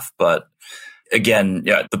path. But again,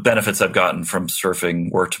 the benefits I've gotten from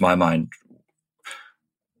surfing were, to my mind,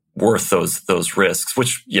 worth those risks,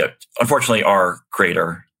 which, unfortunately are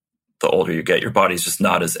greater the older you get. Your body's just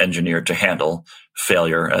not as engineered to handle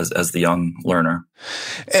failure as the young learner.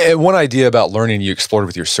 And one idea about learning you explored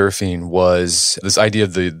with your surfing was this idea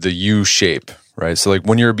of the U shape, right? So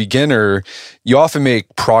when you're a beginner, you often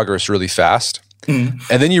make progress really fast. And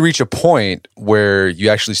then you reach a point where you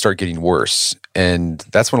actually start getting worse. And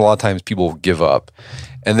that's when a lot of times people give up.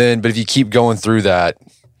 And then, but if you keep going through that,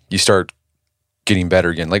 you start getting better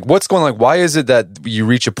again. Like what's going on? Like, why is it that you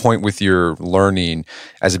reach a point with your learning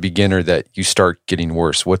as a beginner that you start getting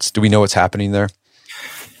worse? Do we know what's happening there?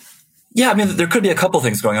 Yeah, I mean, there could be a couple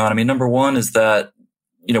things going on. I mean, number one is that,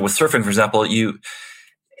 with surfing, for example, you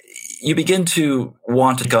begin to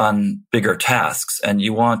want to take on bigger tasks, and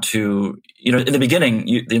you want to, in the beginning,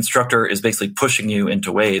 the instructor is basically pushing you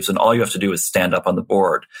into waves, and all you have to do is stand up on the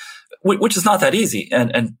board, which is not that easy.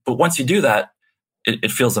 But once you do that,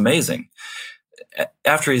 it feels amazing.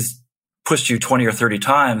 After he's pushed you 20 or 30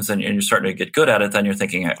 times and you're starting to get good at it, then you're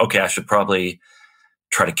thinking, okay, I should probably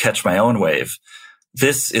try to catch my own wave.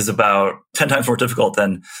 This is about 10 times more difficult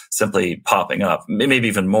than simply popping up, maybe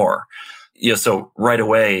even more. So right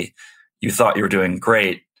away, you thought you were doing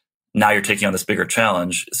great. Now you're taking on this bigger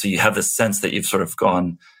challenge. So you have this sense that you've sort of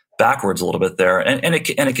gone backwards a little bit there, and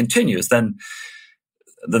it continues. Then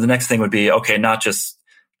the next thing would be, okay, not just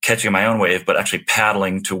catching my own wave, but actually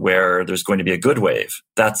paddling to where there's going to be a good wave.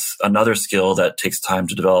 That's another skill that takes time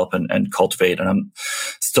to develop and cultivate. And I'm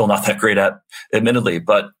still not that great at, admittedly,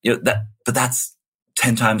 but that's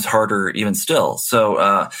 10 times harder even still.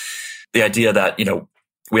 So the idea that,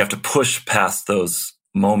 we have to push past those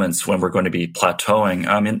moments when we're going to be plateauing.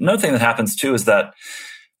 I mean, another thing that happens too is that,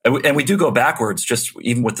 and we do go backwards just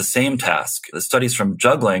even with the same task. The studies from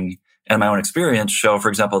juggling and my own experience show, for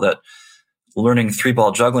example, that learning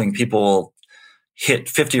 3-ball juggling, people will hit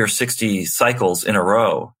 50 or 60 cycles in a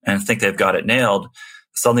row and think they've got it nailed.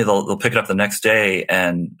 Suddenly they'll pick it up the next day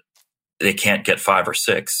and they can't get 5 or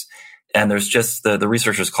 6. And there's just the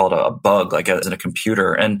researchers call it a bug, like as in a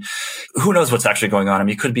computer. And who knows what's actually going on? I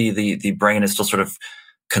mean, it could be the brain is still sort of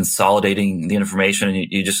consolidating the information, and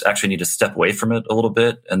you just actually need to step away from it a little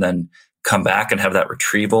bit and then come back and have that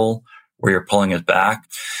retrieval where you're pulling it back.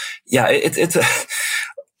 Yeah, it's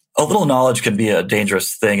a little knowledge can be a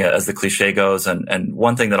dangerous thing, as the cliche goes. And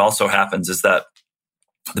one thing that also happens is that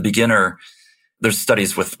the beginner, there's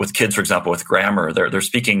studies with kids, for example, with grammar. They're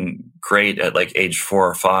speaking great at like age 4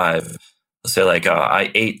 or 5. They'll say like, I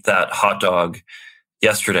ate that hot dog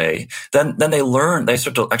yesterday. Then they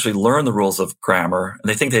start to actually learn the rules of grammar, and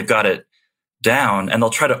they think they've got it down, and they'll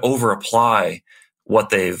try to over apply what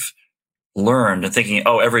they've learned and thinking,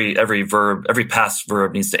 every past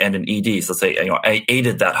verb needs to end in ed. So let's say, I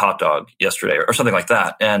ate that hot dog yesterday or something like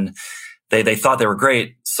that. And they thought they were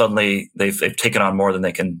great. Suddenly they've taken on more than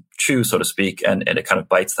they can chew, so to speak, and it kind of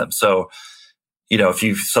bites them. So, if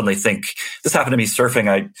you suddenly think, this happened to me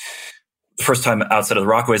surfing. The first time outside of the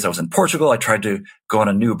Rockaways, I was in Portugal. I tried to go on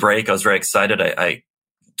a new break. I was very excited. I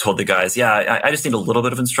told the guys, I just need a little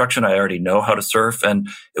bit of instruction. I already know how to surf. And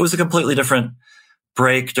it was a completely different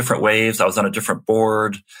break, different waves. I was on a different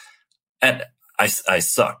board, and I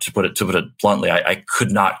sucked, to put it bluntly. I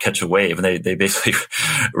could not catch a wave, and they basically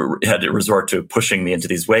had to resort to pushing me into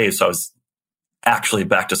these waves. So I was actually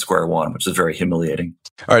back to square one, which is very humiliating.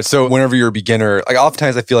 All right. So whenever you're a beginner, like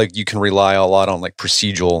oftentimes I feel like you can rely a lot on like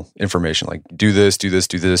procedural information, like do this.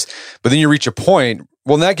 But then you reach a point,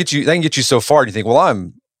 well, that can get you so far. And you think, well,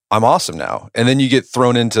 I'm awesome now. And then you get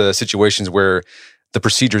thrown into situations where the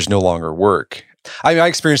procedures no longer work. I mean, I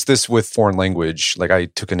experienced this with foreign language. Like I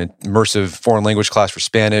took an immersive foreign language class for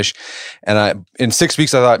Spanish, and in 6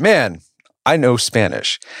 weeks I thought, man, I know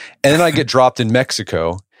Spanish. And then I get dropped in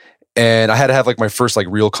Mexico, and I had to have like my first like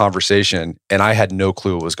real conversation, and I had no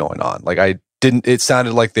clue what was going on. Like it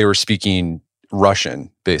sounded like they were speaking Russian,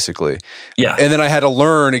 basically. Yeah. And then I had to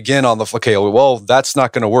learn again on the, okay, well, that's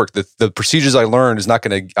not going to work. The procedures I learned is not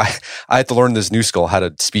going to, I had to learn this new skill, how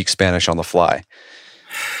to speak Spanish on the fly.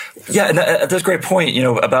 Yeah, and that's a great point,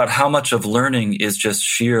 about how much of learning is just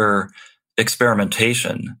sheer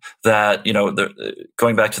experimentation. That,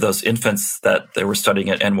 going back to those infants that they were studying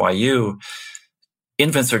at NYU,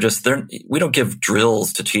 infants are we don't give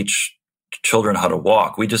drills to teach children how to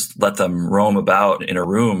walk. We just let them roam about in a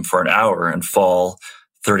room for an hour and fall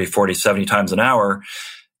 30, 40, 70 times an hour.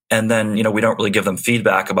 And then, we don't really give them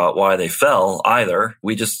feedback about why they fell either.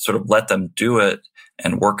 We just sort of let them do it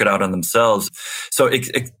and work it out on themselves. So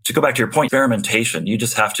to go back to your point, experimentation, you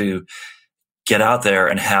just have to get out there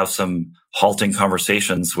and have some halting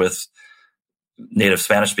conversations with native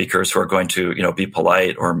Spanish speakers who are going to, be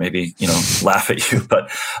polite or maybe, laugh at you. But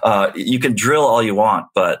you can drill all you want,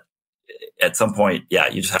 but at some point, yeah,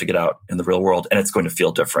 you just have to get out in the real world, and it's going to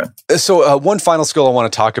feel different. So one final skill I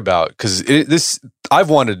want to talk about, because I've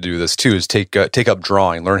wanted to do this too, is take up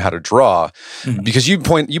drawing, learn how to draw, because you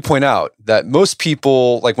point out that most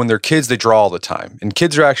people, like when they're kids, they draw all the time, and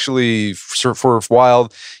kids are actually for a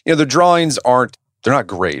while, their drawings they're not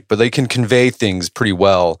great, but they can convey things pretty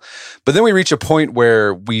well. But then we reach a point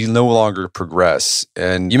where we no longer progress.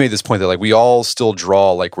 And you made this point that like we all still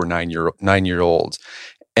draw like we're 9-year-olds.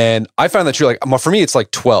 And I find that true. Like for me, it's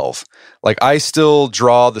like 12. Like I still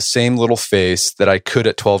draw the same little face that I could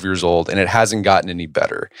at 12 years old, and it hasn't gotten any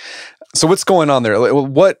better. So what's going on there?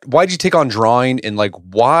 Why did you take on drawing, and like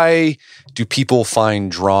why do people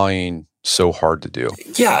find drawing so hard to do?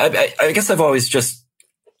 Yeah, I guess I've always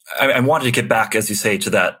I wanted to get back, as you say, to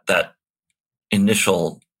that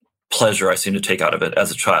initial pleasure I seemed to take out of it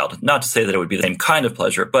as a child. Not to say that it would be the same kind of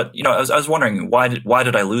pleasure, but I was wondering why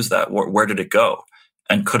did I lose that? Where did it go?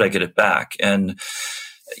 And could I get it back? And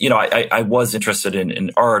I was interested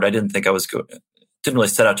in art. I didn't think didn't really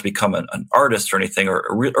set out to become an artist or anything,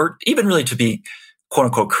 or even really to be quote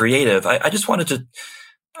unquote creative. I just wanted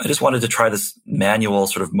to try this manual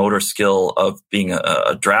sort of motor skill of being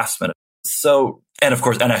a draftsman. So, and of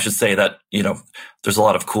course, and I should say that, there's a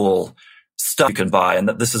lot of cool stuff you can buy. And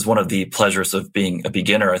that this is one of the pleasures of being a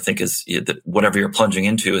beginner, I think, is that whatever you're plunging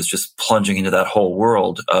into is just plunging into that whole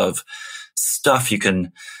world of stuff you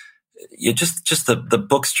can, just the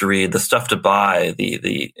books to read, the stuff to buy,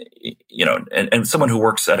 and someone who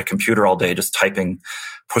works at a computer all day, just typing,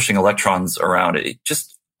 pushing electrons around it,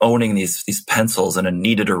 just owning these pencils and a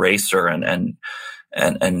kneaded eraser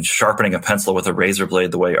and sharpening a pencil with a razor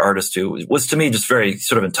blade the way artists do was to me just very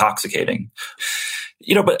sort of intoxicating.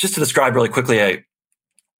 But just to describe really quickly an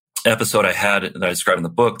episode I had that I described in the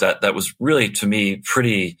book that was really to me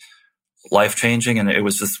pretty life-changing. And it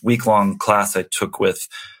was this week-long class I took with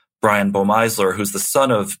Brian Baumeister, who's the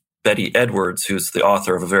son of Betty Edwards, who's the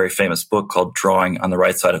author of a very famous book called Drawing on the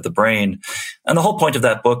Right Side of the Brain. And the whole point of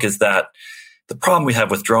that book is that the problem we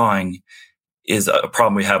have with drawing is a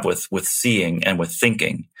problem we have with seeing and with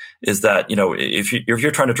thinking, is that, if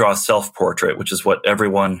you're trying to draw a self-portrait, which is what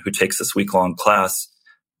everyone who takes this week-long class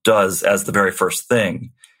does as the very first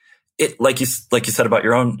thing, it, like you said about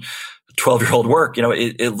your own 12-year-old work,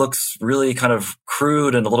 it looks really kind of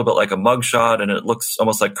crude and a little bit like a mugshot, and it looks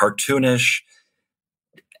almost like cartoonish.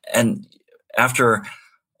 And after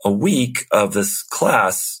a week of this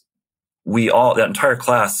class, that entire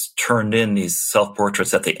class turned in these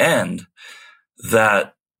self-portraits at the end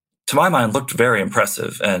that, to my mind, looked very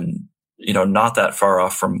impressive and, not that far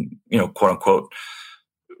off from, quote unquote,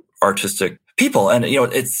 artistic people. And,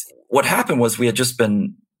 it's what happened was we had just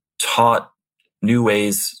been taught new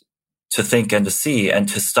ways to think and to see, and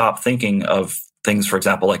to stop thinking of things, for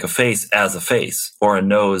example, like a face as a face or a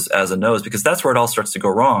nose as a nose, because that's where it all starts to go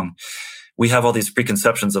wrong. We have all these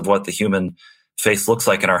preconceptions of what the human face looks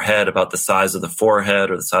like in our head about the size of the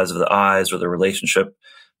forehead or the size of the eyes or the relationship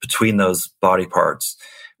between those body parts,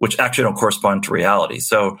 which actually don't correspond to reality.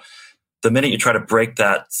 So the minute you try to break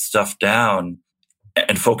that stuff down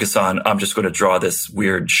and focus on, I'm just going to draw this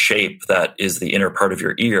weird shape that is the inner part of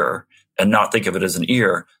your ear and not think of it as an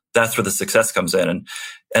ear, that's where the success comes in.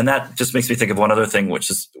 And that just makes me think of one other thing, which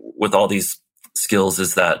is with all these skills,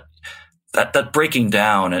 is that breaking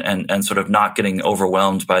down and sort of not getting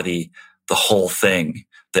overwhelmed by the whole thing,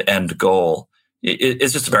 the end goal,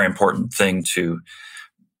 is just a very important thing to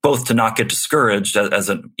both to not get discouraged as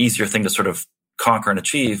an easier thing to sort of conquer and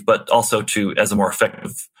achieve, but also as a more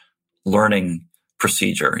effective learning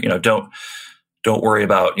procedure. Don't worry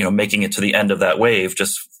about, making it to the end of that wave.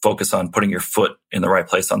 Just focus on putting your foot in the right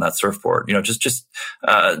place on that surfboard. Just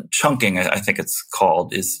chunking, I think it's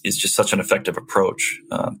called, is just such an effective approach.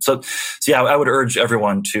 So yeah, I would urge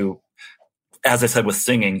everyone to, as I said with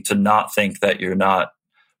singing, to not think that you're not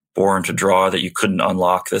born to draw, that you couldn't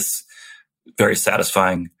unlock this very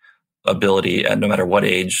satisfying ability, and no matter what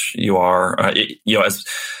age you are. As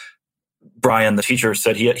Brian, the teacher,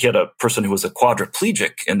 said, he had a person who was a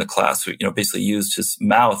quadriplegic in the class who, basically used his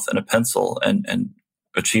mouth and a pencil and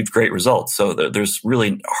achieved great results. So there's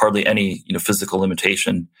really hardly any, physical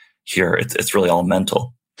limitation here. It's really all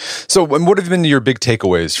mental. So what have been your big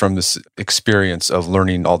takeaways from this experience of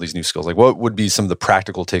learning all these new skills? Like, what would be some of the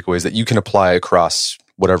practical takeaways that you can apply across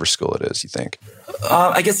whatever skill it is, you think?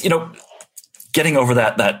 I guess, getting over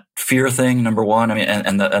that fear thing, number one,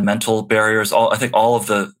 and the mental barriers. I think all of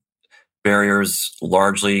the barriers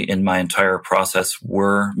largely in my entire process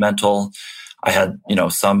were mental. I had,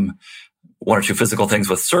 some one or two physical things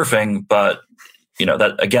with surfing, but,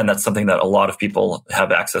 that's something that a lot of people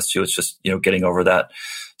have access to. It's just, getting over that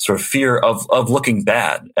sort of fear of looking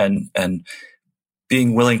bad and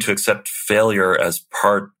being willing to accept failure as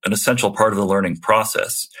an essential part of the learning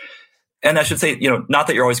process. And I should say, not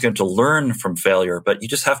that you're always going to learn from failure, but you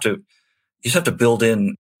just have to build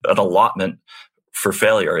in an allotment for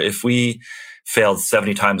failure. If we failed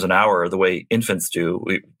 70 times an hour the way infants do,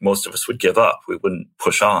 most of us would give up. We wouldn't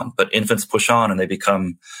push on. But infants push on and they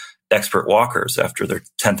become expert walkers after their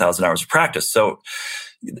 10,000 hours of practice. So,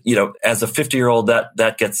 as a 50-year-old,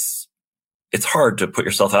 it's hard to put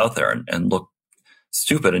yourself out there and look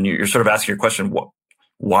stupid. And you're sort of asking your question,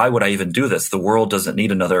 why would I even do this? The world doesn't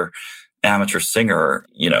need another amateur singer.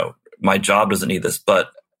 My job doesn't need this.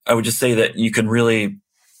 But I would just say that you can really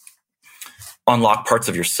unlock parts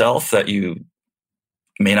of yourself that you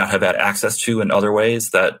may not have had access to in other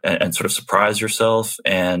ways, and sort of surprise yourself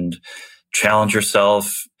and challenge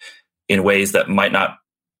yourself in ways that might not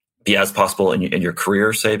be as possible in your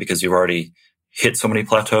career, say, because you've already hit so many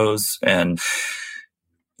plateaus. And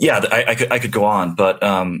yeah, I could go on, but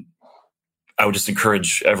I would just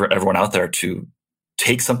encourage everyone out there to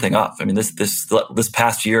take something up. I mean, this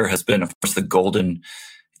past year has been, of course, the golden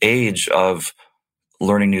age of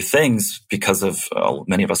learning new things because of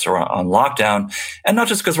many of us are on lockdown, and not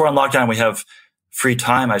just because we're on lockdown, we have free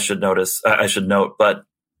time. I should note, but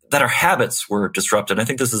that our habits were disrupted. I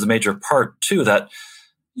think this is a major part too, that,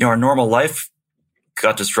 our normal life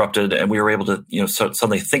got disrupted and we were able to,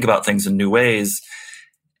 suddenly think about things in new ways.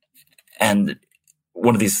 And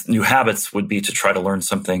one of these new habits would be to try to learn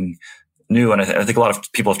something new. And I think a lot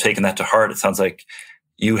of people have taken that to heart. It sounds like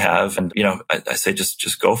you have. And, I say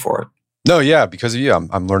just go for it. No, yeah, because of you,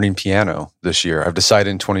 I'm learning piano this year. I've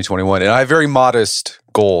decided in 2021, and I have very modest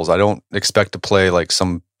goals. I don't expect to play like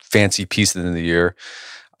some fancy piece at the end of the year.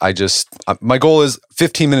 My goal is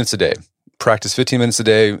 15 minutes a day, practice 15 minutes a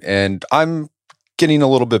day, and I'm getting a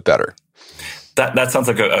little bit better. That sounds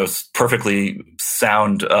like a perfectly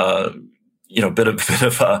sound, bit of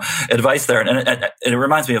advice there. And it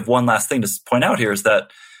reminds me of one last thing to point out here is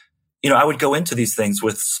that, I would go into these things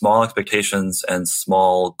with small expectations and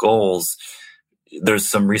small goals. There's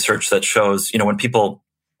some research that shows, when people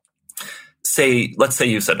say, let's say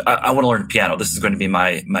you said, I want to learn piano. This is going to be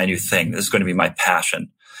my new thing. This is going to be my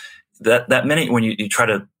passion. That minute when you try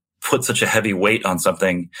to put such a heavy weight on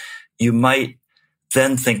something, you might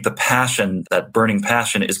then think the passion, that burning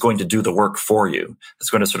passion, is going to do the work for you. It's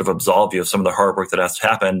going to sort of absolve you of some of the hard work that has to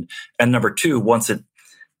happen. And number two, once it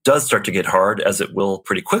does start to get hard, as it will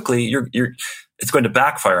pretty quickly, it's going to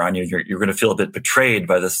backfire on you. You're going to feel a bit betrayed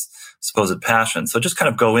by this supposed passion. So just kind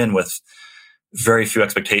of go in with very few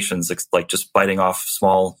expectations, like just biting off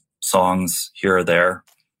small songs here or there,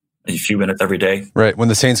 a few minutes every day. Right. When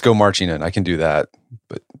the Saints go marching in, I can do that.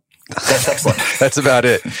 But that's excellent. That's about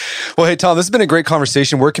it. Well, hey, Tom, this has been a great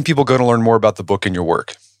conversation. Where can people go to learn more about the book and your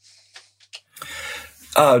work?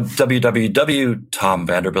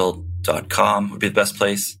 www.tomvanderbilt.com would be the best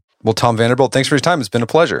place. Well, Tom Vanderbilt, thanks for your time. It's been a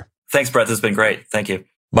pleasure. Thanks, Brett. This has been great. Thank you.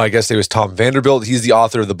 My guest today was Tom Vanderbilt. He's the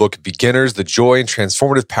author of the book Beginners, The Joy and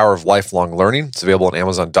Transformative Power of Lifelong Learning. It's available on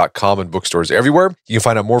Amazon.com and bookstores everywhere. You can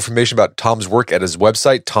find out more information about Tom's work at his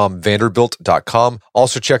website, tomvanderbilt.com.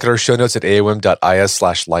 Also check out our show notes at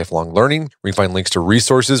aom.is/lifelonglearning, where you can find links to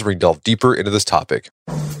resources where you can delve deeper into this topic.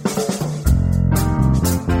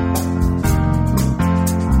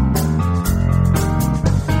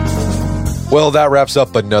 Well, that wraps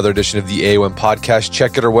up another edition of the AOM podcast.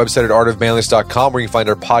 Check out our website at artofmanliness.com, where you can find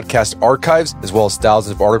our podcast archives, as well as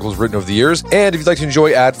thousands of articles written over the years. And if you'd like to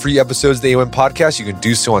enjoy ad-free episodes of the AOM podcast, you can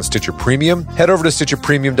do so on Stitcher Premium. Head over to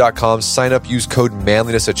stitcherpremium.com, sign up, use code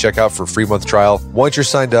manliness at checkout for a free month trial. Once you're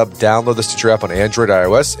signed up, download the Stitcher app on Android or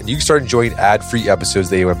iOS, and you can start enjoying ad-free episodes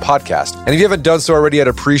of the AOM podcast. And if you haven't done so already, I'd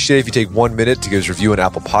appreciate it if you take 1 minute to give us a review on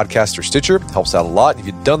Apple Podcasts or Stitcher. It helps out a lot. If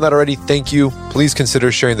you've done that already, thank you. Please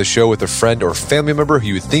consider sharing the show with a friend or family member who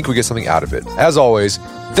you would think would get something out of it. As always,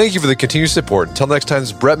 thank you for the continued support. Until next time,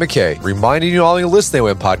 it's Brett McKay reminding you all to listen to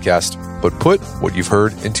the AOM podcast, but put what you've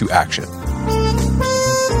heard into action.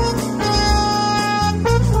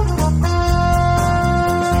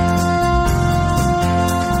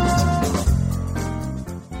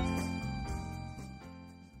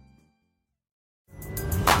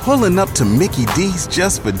 Pulling up to Mickey D's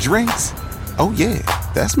just for drinks? Oh yeah,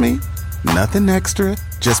 that's me. Nothing extra,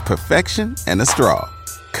 just perfection and a straw.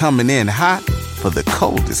 Coming in hot for the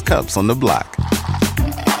coldest cups on the block.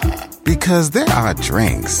 Because there are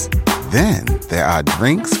drinks. Then there are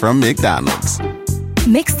drinks from McDonald's.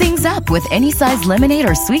 Mix things up with any size lemonade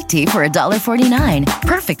or sweet tea for $1.49.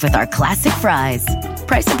 Perfect with our classic fries.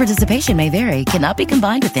 Price and participation may vary, cannot be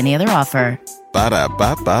combined with any other offer.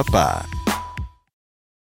 Ba-da-ba-ba-ba.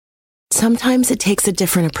 Sometimes it takes a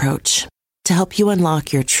different approach to help you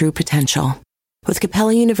unlock your true potential. With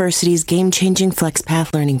Capella University's game-changing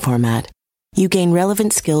FlexPath learning format, you gain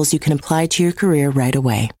relevant skills you can apply to your career right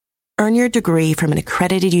away. Earn your degree from an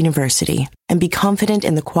accredited university and be confident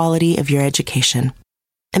in the quality of your education.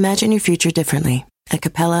 Imagine your future differently at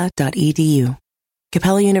capella.edu.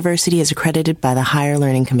 Capella University is accredited by the Higher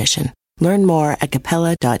Learning Commission. Learn more at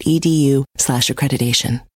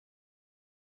capella.edu/accreditation.